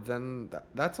forward, then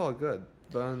that's all good.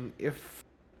 But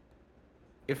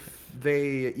if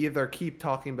they either keep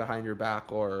talking behind your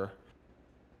back, or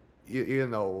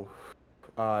you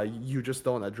just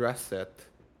don't address it,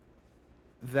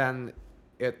 then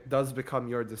it does become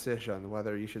your decision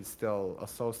whether you should still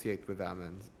associate with them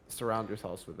and surround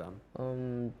yourselves with them.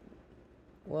 Um,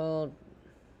 well,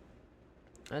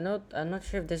 I'm not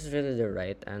sure if this is really the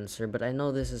right answer, but I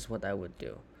know this is what I would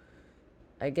do.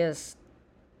 I guess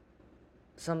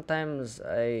sometimes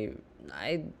I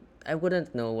I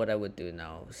wouldn't know what I would do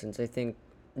now, since I think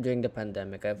during the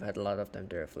pandemic I've had a lot of time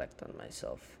to reflect on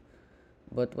myself.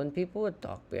 But when people would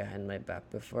talk behind my back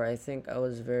before, I think I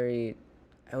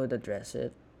would address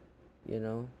it, you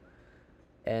know,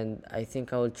 and I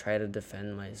think I would try to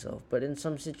defend myself. But in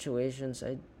some situations,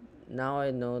 now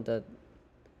I know that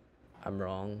I'm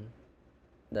wrong,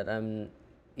 that I'm,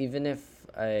 even if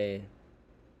I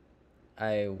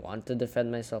want to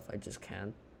defend myself, I just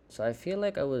can't. So I feel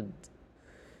like I would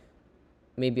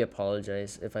maybe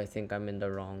apologize if I think I'm in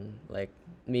the wrong. Like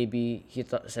maybe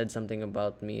said something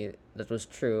about me that was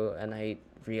true, and I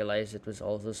realized it was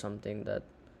also something that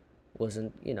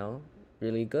wasn't, you know,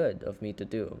 really good of me to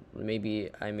do. Maybe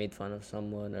I made fun of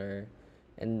someone, or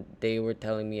and they were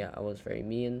telling me I was very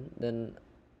mean. Then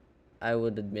I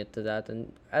would admit to that,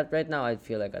 and right now I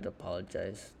feel like I'd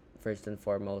apologize first and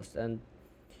foremost, and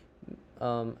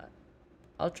um,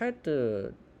 I'll try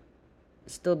to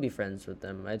still be friends with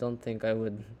them. I don't think I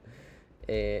would,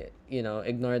 you know,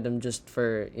 ignore them just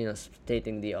for, you know,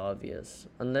 stating the obvious.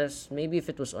 Unless maybe if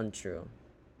it was untrue.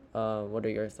 What are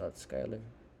your thoughts, Skylar?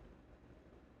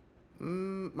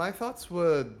 My thoughts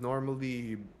would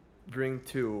normally bring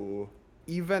to,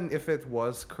 even if it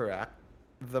was correct,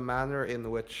 the manner in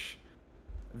which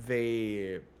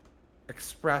they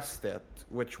expressed it,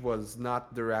 which was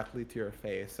not directly to your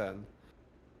face, and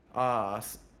uh,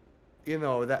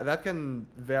 that can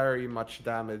very much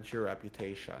damage your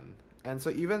reputation. And so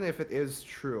even if it is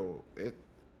true,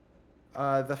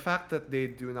 the fact that they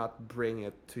do not bring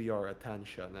it to your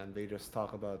attention and they just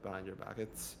talk about it behind your back,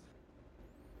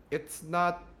 it's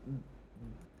not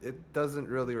it doesn't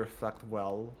really reflect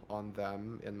well on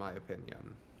them, in my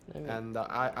opinion. I mean, And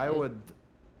I it would,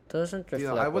 doesn't I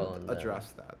reflect well would on them.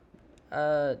 address that.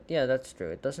 Yeah, that's true.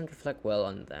 It doesn't reflect well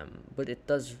on them, but it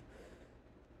does,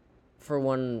 for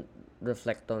one,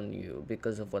 reflect on you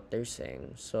because of what they're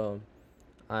saying. So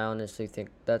I honestly think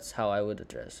that's how I would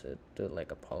address it, to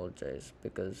like apologize,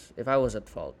 because if I was at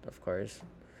fault, of course.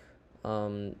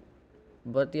 Um,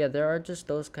 but yeah, there are just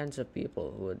those kinds of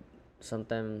people who would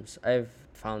sometimes, I've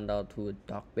found out, who would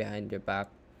talk behind your back,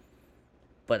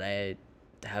 but I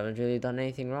haven't really done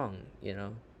anything wrong.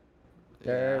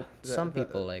 There Yeah, are some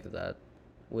people like that,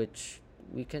 which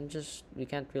we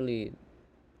can't really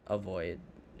avoid.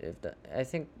 If that, I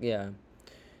think, yeah,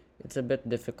 it's a bit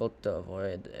difficult to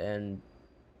avoid, and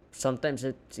sometimes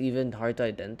it's even hard to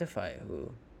identify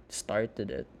who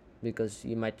started it, because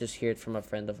you might just hear it from a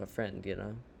friend of a friend.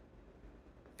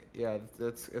 yeah,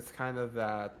 it's kind of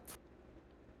that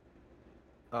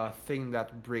thing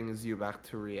that brings you back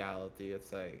to reality.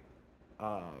 It's like,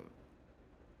 uh,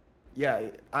 yeah,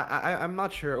 I'm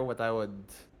not sure what I would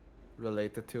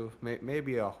relate it to.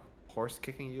 Maybe a horse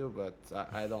kicking you, but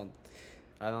I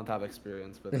don't have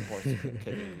experience with a horse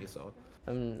kicking me, so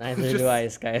Neither do just I,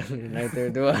 Sky. Neither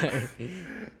do I.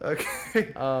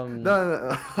 okay. um No, no,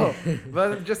 no. Oh,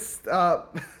 but just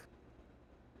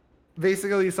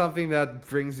basically something that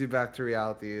brings you back to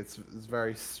reality. It's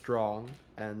very strong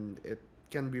and it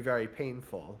can be very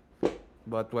painful.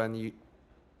 But when you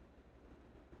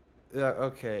yeah,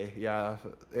 okay, yeah.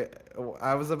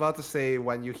 I was about to say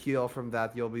when you heal from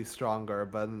that, you'll be stronger,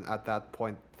 but at that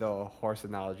point, the horse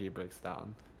analogy breaks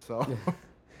down. So,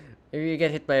 if you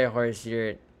get hit by a horse,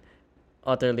 you're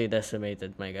utterly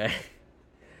decimated, my guy.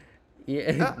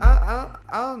 Yeah. I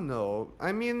don't know.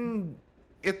 I mean,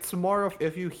 it's more of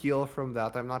if you heal from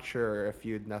that, I'm not sure if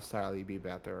you'd necessarily be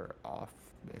better off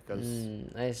because,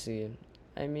 I see.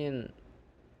 I mean,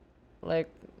 like,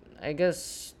 I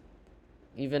guess,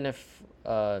 even if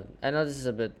I know this is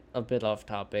a bit off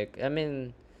topic. I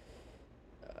mean,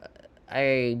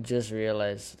 I just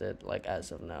realized it, like,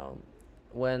 as of now,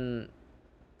 when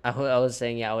I was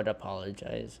saying, yeah, I would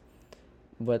apologize,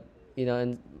 but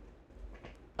and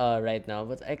right now,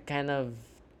 but I kind of,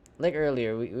 like,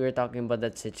 earlier, we were talking about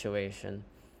that situation,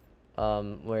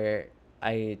 where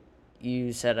I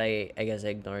you said, I guess, I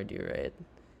ignored you, right?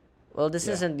 Well, this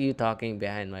yeah. isn't you talking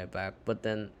behind my back, but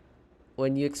then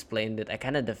when you explained it, I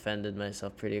kind of defended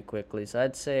myself pretty quickly. So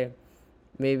I'd say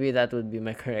maybe that would be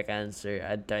my correct answer.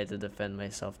 I'd try to defend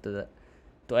myself to,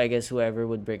 I guess, whoever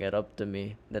would bring it up to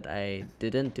me, that I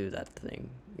didn't do that thing.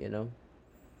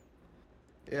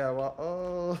 Yeah,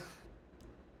 well,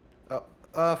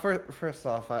 first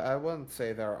off, I wouldn't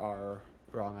say there are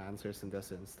wrong answers in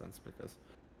this instance because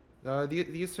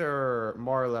these are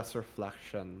more or less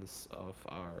reflections of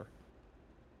our,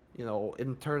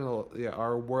 internal, yeah,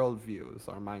 our worldviews,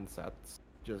 our mindsets,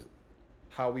 just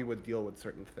how we would deal with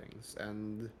certain things.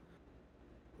 And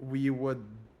we would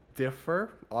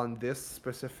differ on this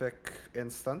specific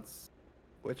instance,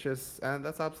 and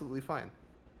that's absolutely fine.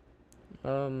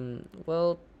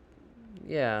 Well,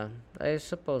 yeah, I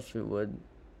suppose we would,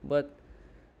 but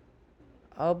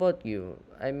how about you?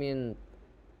 I mean,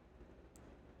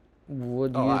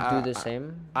 would Oh, you do the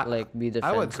same? I, Like, be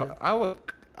I would, defensive?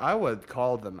 I would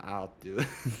call them out, dude.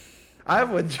 I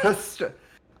would just,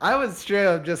 I would straight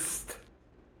up just,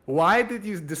 why did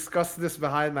you discuss this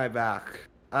behind my back?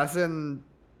 As in,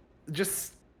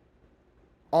 just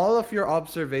all of your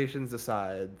observations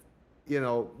aside,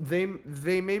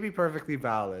 they may be perfectly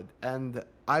valid, and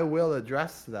I will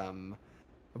address them.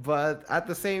 But at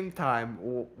the same time,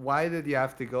 why did you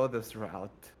have to go this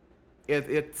route?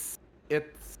 It's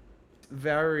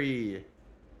very,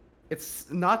 it's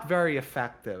not very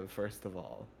effective, first of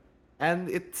all, and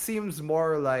it seems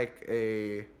more like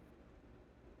a,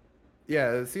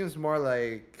 yeah, it seems more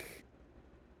like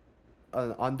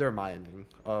an undermining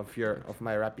of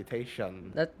my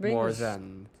reputation That more brings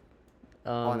than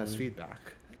honest um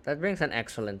feedback. that brings an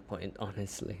excellent point,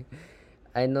 honestly.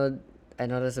 I know I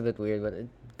know that's a bit weird, but it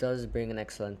does bring an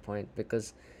excellent point,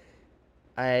 because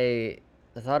I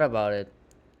thought about it.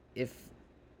 If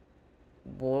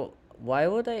well, why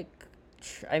would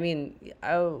I mean,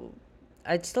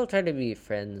 I'd still try to be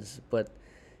friends, but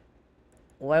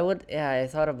why would yeah, I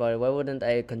thought about it. Why wouldn't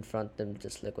I confront them,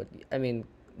 just like I mean,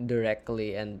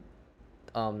 directly, and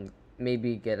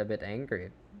maybe get a bit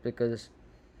angry, because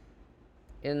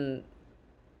in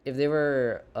if they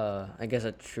were, I guess,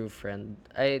 a true friend,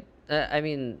 I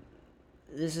mean,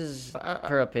 this is I,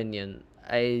 her opinion.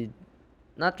 I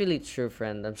not really true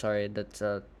friend. I'm sorry, that's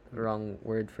a wrong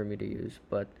word for me to use,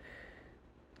 but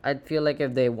I'd feel like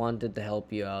if they wanted to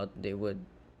help you out, they would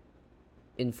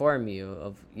inform you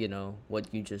of,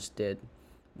 what you just did.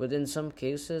 But in some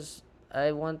cases,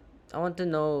 I want I want to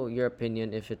know your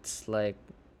opinion if it's like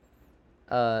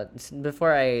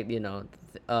before I,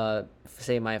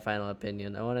 say my final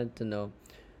opinion. I wanted to know,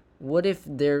 what if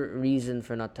their reason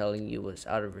for not telling you was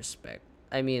out of respect?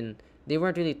 I mean, they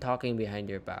weren't really talking behind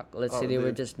your back. Let's say oh, they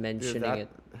were just mentioning that it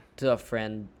to a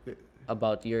friend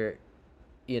about your,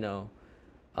 you know,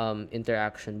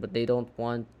 interaction, but they don't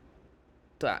want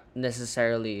to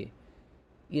necessarily,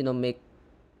 make,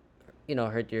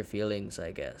 hurt your feelings,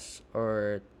 I guess,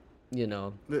 or, they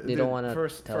don't want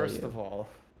to tell first you. of all,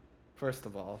 first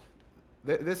of all,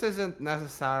 this isn't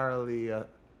necessarily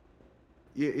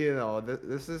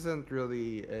this isn't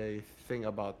really a thing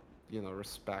about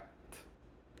respect.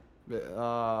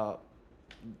 Uh,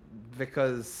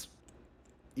 because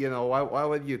why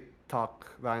would you talk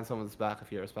behind someone's back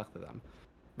if you respected them?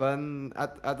 But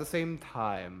at the same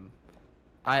time,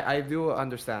 I do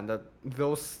understand that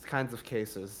those kinds of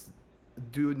cases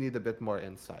do need a bit more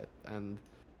insight. And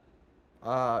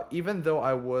even though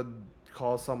I would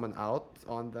call someone out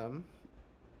on them,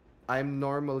 I'm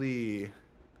normally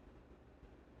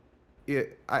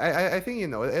I think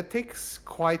it takes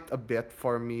quite a bit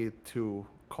for me to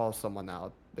call someone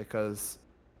out because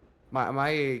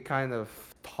my kind of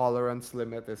tolerance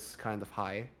limit is kind of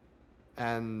high,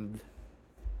 and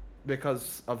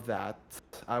because of that,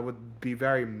 I would be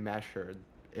very measured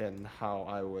in how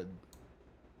I would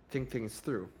think things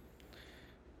through.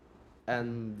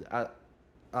 And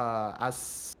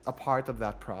as a part of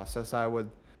that process, I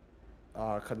would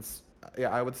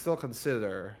I would still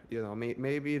consider,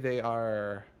 maybe they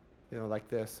are, like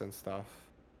this and stuff.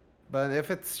 But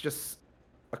if it's just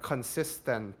a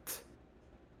consistent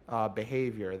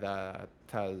behavior that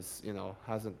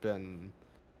hasn't been,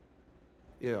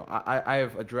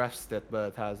 I've addressed it, but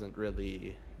it hasn't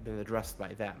really been addressed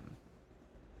by them.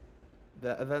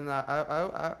 Then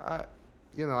I'd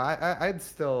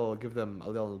still give them a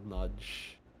little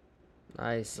nudge.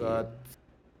 I see. But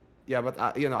yeah, but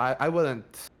I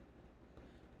wouldn't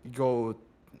go.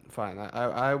 Fine,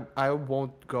 I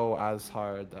won't go as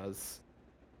hard as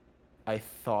I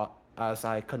thought, as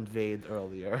I conveyed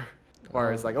earlier,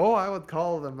 where it's Oh, like, oh, I would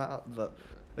call them out. But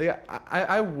yeah,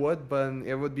 I would, but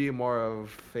it would be more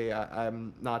of a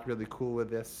I'm not really cool with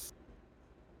this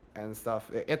and stuff.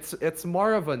 It's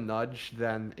more of a nudge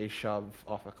than a shove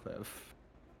off a cliff.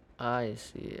 I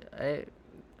see.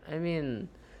 I mean,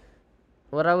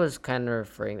 what I was kind of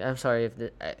referring. I'm sorry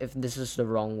if this is the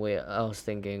wrong way I was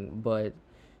thinking, but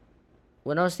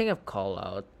when I was thinking of call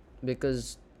out,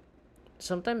 because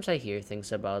sometimes I hear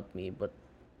things about me, but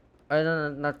I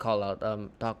don't not call out.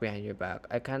 Talk behind your back.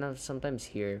 I kind of sometimes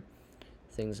hear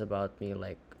things about me,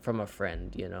 like from a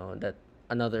friend, that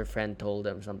another friend told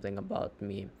them something about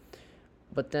me.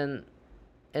 But then,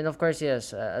 and of course,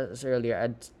 yes, as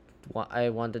earlier, I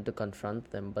wanted to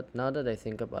confront them. But now that I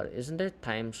think about it, isn't there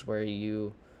times where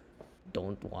you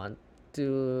don't want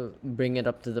to bring it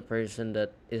up to the person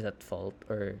that is at fault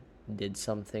or did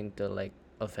something to like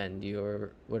offend you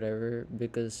or whatever?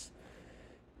 Because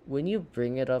when you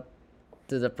bring it up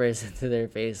to the person to their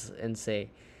face and say,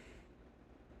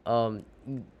 um,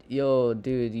 yo,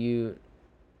 dude,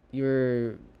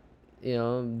 you're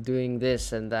doing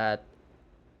this and that,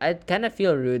 I kind of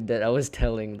feel rude that I was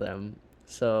telling them.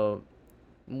 So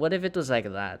what if it was like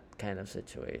that kind of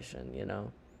situation?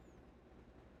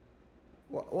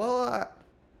 Well,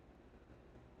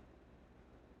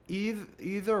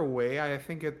 either way, I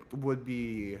think it would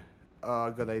be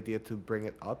a good idea to bring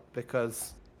it up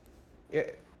because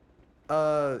it,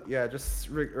 yeah, just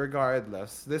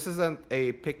regardless, this isn't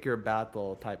a pick your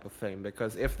battle type of thing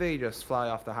because if they just fly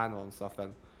off the handle and stuff,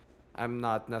 then I'm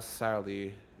not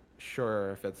necessarily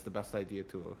sure if it's the best idea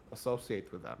to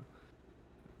associate with them.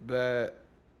 But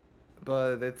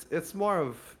it's more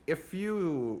of if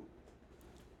you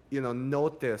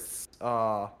notice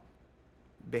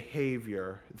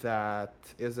behavior that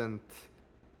isn't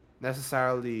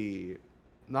necessarily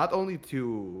not only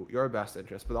to your best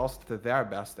interest but also to their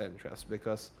best interest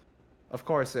because of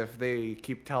course if they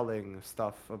keep telling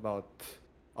stuff about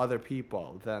other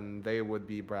people then they would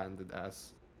be branded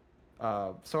as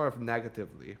sort of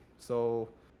negatively. So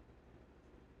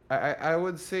I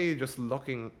would say just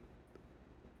looking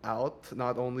out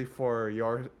not only for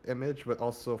your image but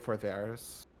also for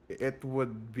theirs, it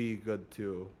would be good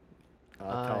to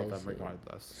tell I them see.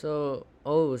 regardless. So,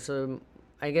 oh, so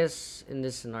I guess in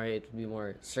this scenario it would be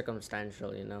more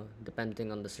circumstantial,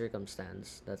 depending on the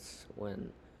circumstance. That's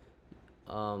when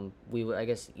we would, I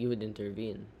guess you would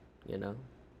intervene, you know.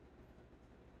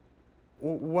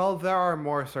 Well, there are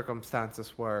more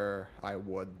circumstances where I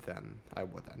would than I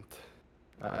wouldn't.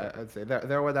 Uh, I'd say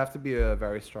there would have to be a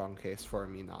very strong case for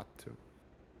me not to.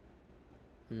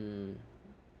 hmm.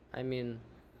 I mean,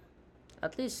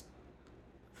 at least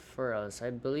for us, I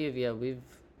believe, yeah,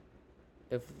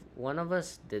 if one of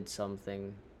us did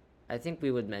something, I think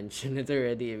we would mention it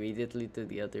already immediately to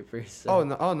the other person.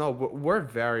 Oh no, we're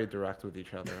very direct with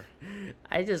each other.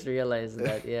 I just realized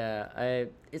that, yeah,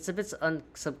 it's a bit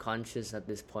subconscious at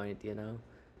this point,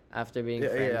 after being Yeah,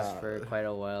 friends yeah, for quite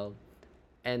a while,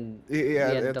 and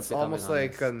yeah. we ended up It's becoming almost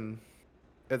like homies.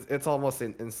 it's almost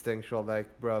instinctual.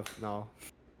 Like, bro, no.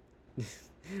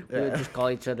 We would Yeah, just call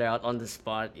each other out on the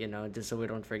spot, just so we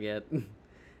don't forget.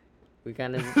 We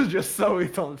kind of, just so we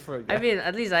don't I forget. mean,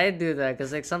 at least I do that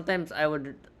because like sometimes I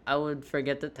would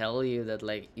forget to tell you that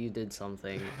like you did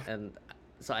something, and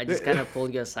so I just kind of pull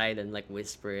you aside and like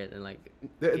whisper it and like,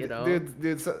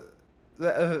 Dude, so,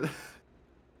 uh,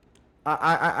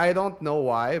 I don't know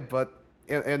why, but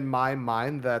in my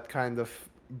mind, that kind of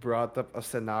brought up a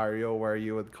scenario where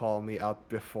you would call me out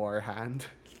beforehand.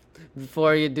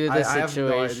 before you do the I have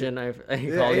no idea. situation, I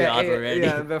call you out Yeah.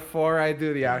 already. Before I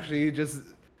do the action, you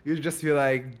just be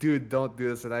like, dude, don't do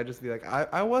this, and I just be like,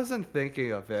 I wasn't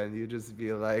thinking of it, and you just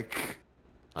be like,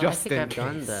 Oh, I just think in I've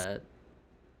done case. that.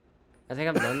 I think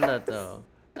I've done that though.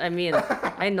 I mean,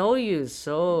 I know you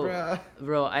so, Bruh.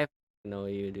 bro. I know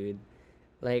you, dude.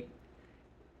 Like,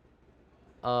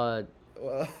 uh,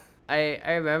 Well,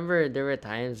 I remember there were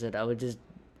times that I would just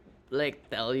like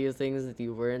tell you things that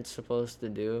you weren't supposed to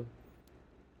do,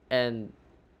 and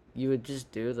you would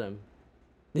just do them.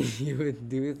 You would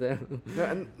do them.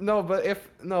 but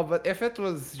if it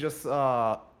was just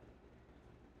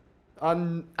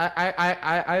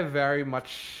I very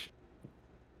much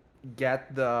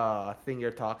get the thing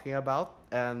you're talking about,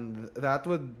 and that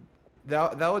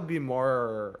would be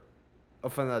more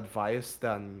of an advice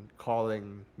than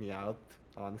calling me out,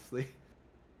 honestly.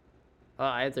 Well,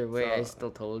 either way, I So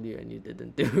still told you, and you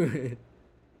didn't do it.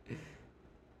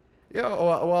 yeah,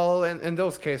 well, in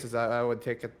those cases, I would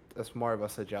take it as more of a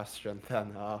suggestion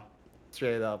than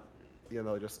straight up,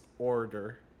 just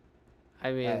order.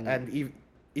 I mean, And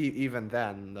even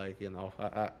then, like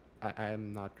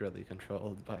I'm not really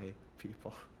controlled by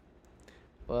people,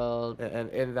 well, and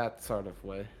in that sort of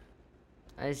way.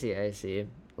 I see, I see.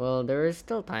 Well, there are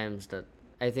still times that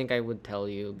I think I would tell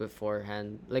you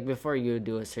beforehand, like before you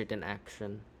do a certain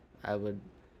action, I would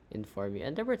inform you.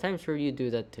 And there were times where you do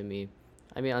that to me.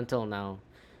 I mean, until now.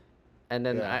 And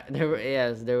then Yeah.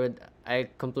 there would, I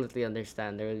completely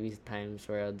understand. There would be times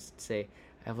where I'd say,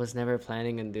 I was never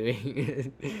planning on doing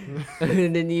it.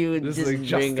 And then you would Just just like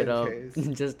bring just it in up, case.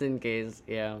 just in case.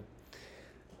 Yeah.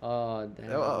 Oh,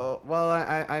 damn. Well,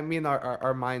 I mean,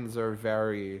 our minds are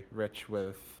very rich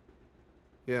with,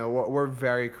 we're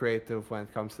very creative when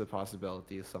it comes to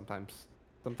possibilities. Sometimes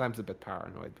a bit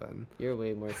paranoid, but You're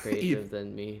way more creative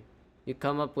than me. You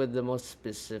come up with the most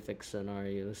specific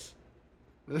scenarios.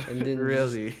 And then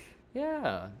just, really.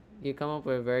 yeah, you come up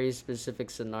with very specific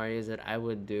scenarios that I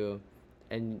would do.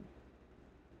 And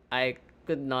I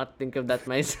could not think of that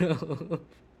myself.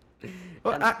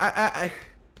 Well, And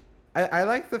I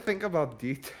like to think about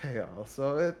detail.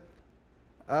 So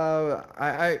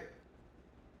I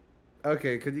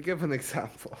okay. Could you give an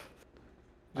example,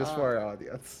 just uh for our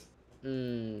audience?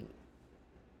 mm,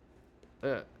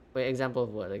 uh, wait, example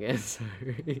of what again?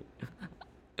 Sorry.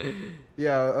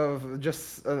 Yeah, of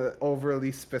just an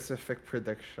overly specific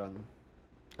prediction.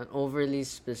 An overly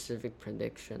specific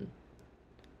prediction.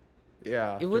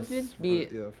 Yeah, It just wouldn't for, be,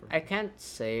 for I can't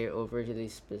say overly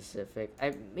specific.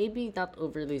 I maybe not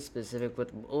overly specific,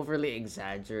 but overly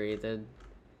exaggerated.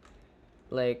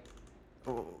 Like,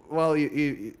 well,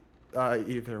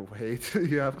 either way,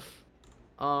 you have.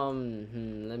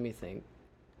 let me think.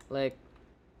 Like,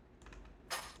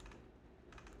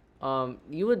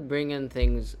 you would bring in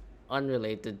things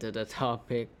unrelated to the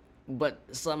topic, but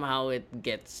somehow it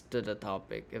gets to the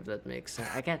topic, if that makes sense.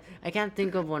 I can't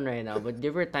think of one right now, but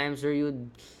there were times where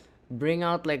you'd bring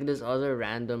out like this other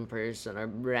random person or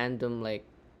random like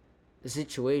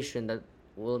situation that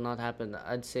will not happen.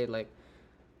 I'd say like,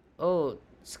 oh,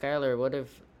 Skylar, what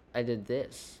if I did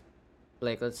this?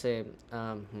 Like, let's say,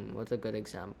 what's a good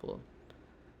example?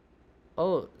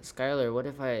 Oh, Skylar, what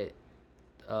if I,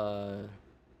 uh,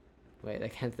 wait, I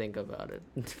can't think about it.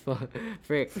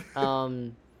 Frick.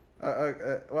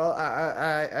 Well,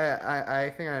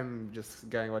 I think I'm just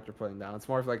getting what you're putting down. It's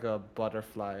more of like a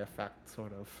butterfly effect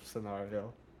sort of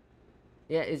scenario.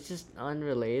 Yeah, it's just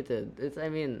unrelated. It's I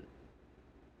mean,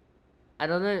 I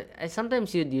don't know. I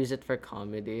sometimes you'd use it for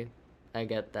comedy. I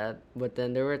get that, but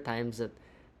then there were times that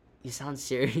you sound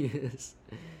serious,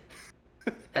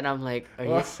 and I'm like, "Are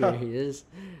you Well, serious?"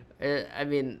 I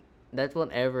mean, that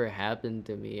won't ever happen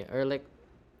to me. Or like,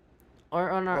 or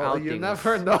on our well, you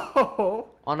never outings. know.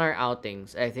 On our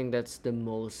outings, I think that's the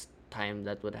most time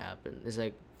that would happen. It's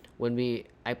like when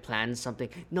I plan something.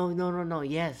 No, no, no, no.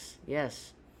 Yes,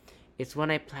 yes. It's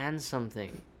when I plan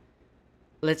something.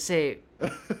 Let's say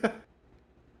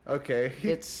Okay.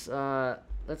 it's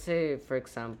let's say for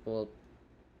example,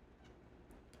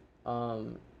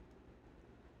 um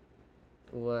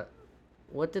what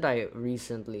what did I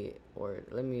recently, or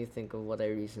let me think of what I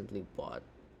recently bought.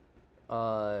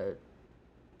 Uh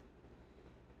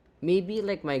Maybe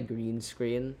like my green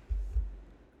screen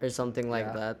or something like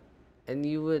Yeah. that. And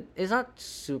you would, it's not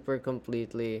super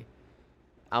completely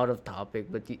out of topic,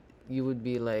 but you would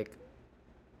be like,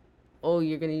 "Oh,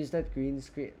 you're going to use that green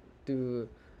screen to,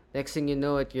 next thing you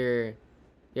know it, you're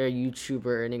a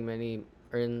YouTuber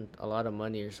earn a lot of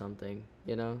money or something,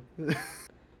 you know?"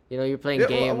 You know, you're playing Yeah.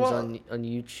 games on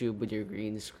YouTube with your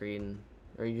green screen,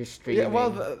 or you're Yeah. streaming.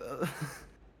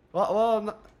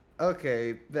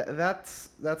 Okay.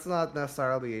 That's not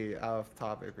necessarily out of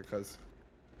topic because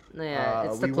No, yeah,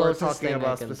 it's the we were closest talking thing I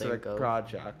about a can think specific of.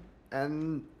 project,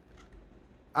 and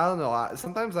I don't know.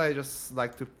 Sometimes I just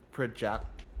like to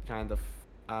project, kind of.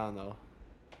 I don't know.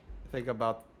 Think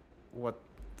about what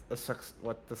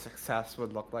what the success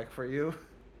would look like for you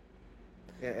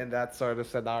in that sort of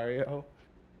scenario.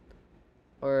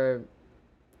 Or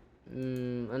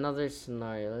another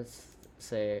scenario, let's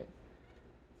say,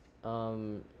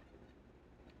 um,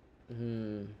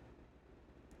 hmm,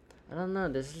 I don't know.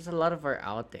 This is a lot of our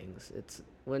outings. It's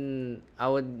when I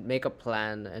would make a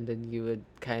plan and then you would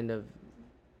kind of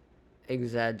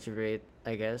exaggerate,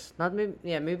 I guess. Not maybe,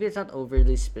 yeah, maybe it's not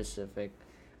overly specific.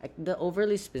 The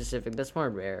overly specific, that's more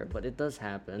rare, but it does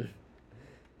happen.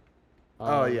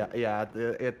 Oh yeah, Um, yeah.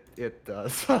 It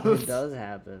does. it does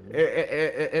happen.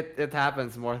 It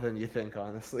happens more than you think,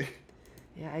 honestly.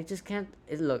 Yeah, I just can't.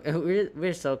 Look,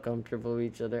 we're so comfortable with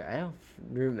each other. I don't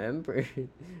remember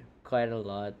quite a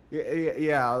lot.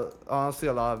 Yeah. Honestly,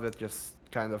 a lot of it just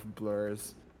kind of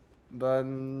blurs. But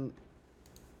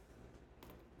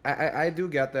I do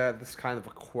get that this kind of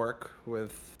a quirk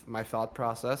with my thought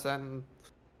process, and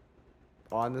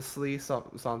honestly,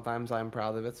 sometimes I'm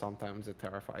proud of it. Sometimes it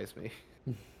terrifies me.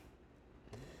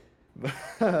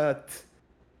 But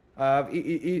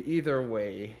either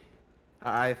way,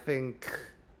 I think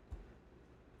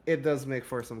it does make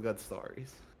for some good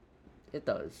stories. It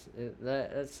does.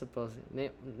 That's supposed.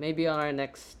 Maybe on our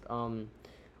next uh,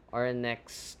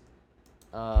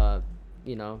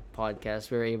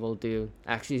 podcast, we're able to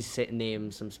actually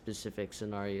name some specific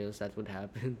scenarios that would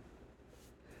happen.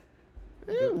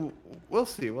 Eh, But we'll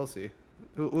see. We'll see.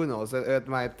 Who knows? It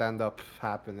might end up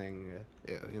happening,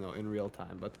 in real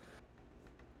time. But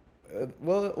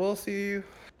we'll see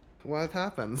what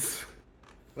happens.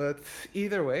 But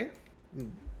either way,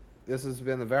 this has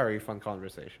been a very fun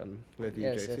conversation with you,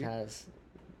 yes, it JC. has.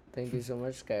 Thank you so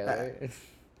much, Uh, Skylar.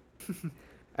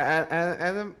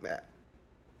 and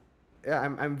yeah,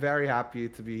 I'm very happy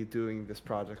to be doing this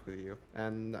project with you,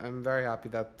 and I'm very happy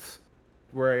that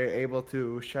we're able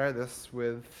to share this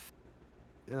with,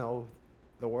 you know,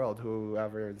 the world,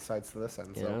 whoever decides to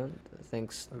listen. you So, know,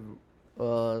 thanks. um,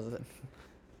 Well,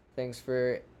 thanks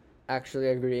for actually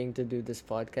agreeing to do this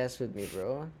podcast with me,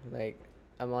 bro. Like,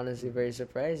 I'm honestly very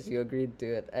surprised you agreed to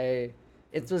it.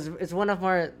 It's one of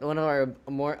our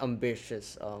more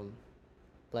ambitious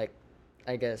like,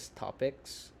 I guess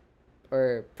topics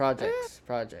or eh,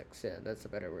 projects. Yeah, that's a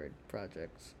better word.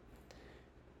 Projects.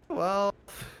 well,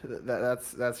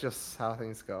 that's just how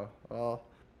things go. Well,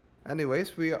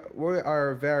 anyways, we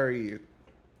are very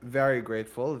very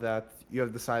grateful that you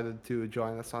have decided to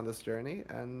join us on this journey.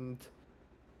 And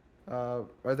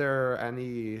are there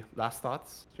any last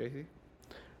thoughts, JC?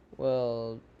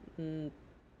 Well, mm,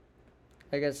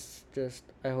 I guess just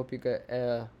I hope you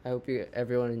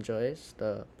everyone enjoys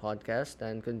the podcast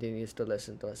and continues to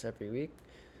listen to us every week.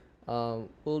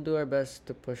 We'll do our best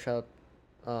to push out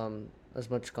as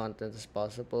much content as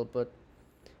possible, but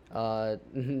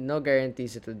no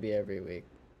guarantees it would be every week.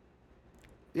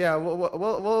 Yeah,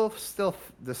 we'll still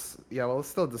this yeah we'll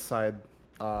still decide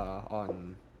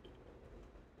on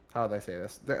how do I say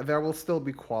this. There will still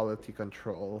be quality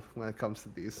control when it comes to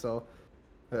these, so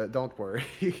don't worry.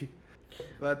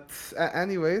 But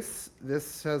anyways,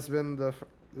 this has been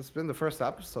this has been the first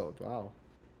episode. Wow.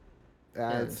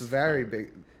 Yeah, And it's a it's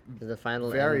fine. It's the final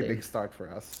very big ending. start for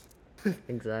us. No,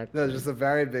 Exactly. just a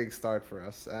very big start for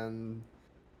us. And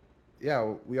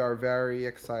yeah, we are very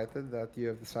excited that you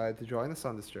have decided to join us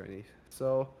on this journey.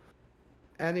 So,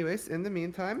 anyways, in the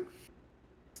meantime,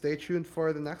 stay tuned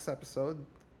for the next episode,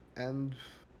 and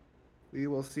we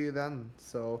will see you then.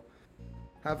 So,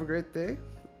 have a great day,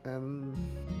 and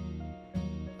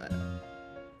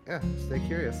yeah, stay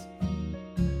curious.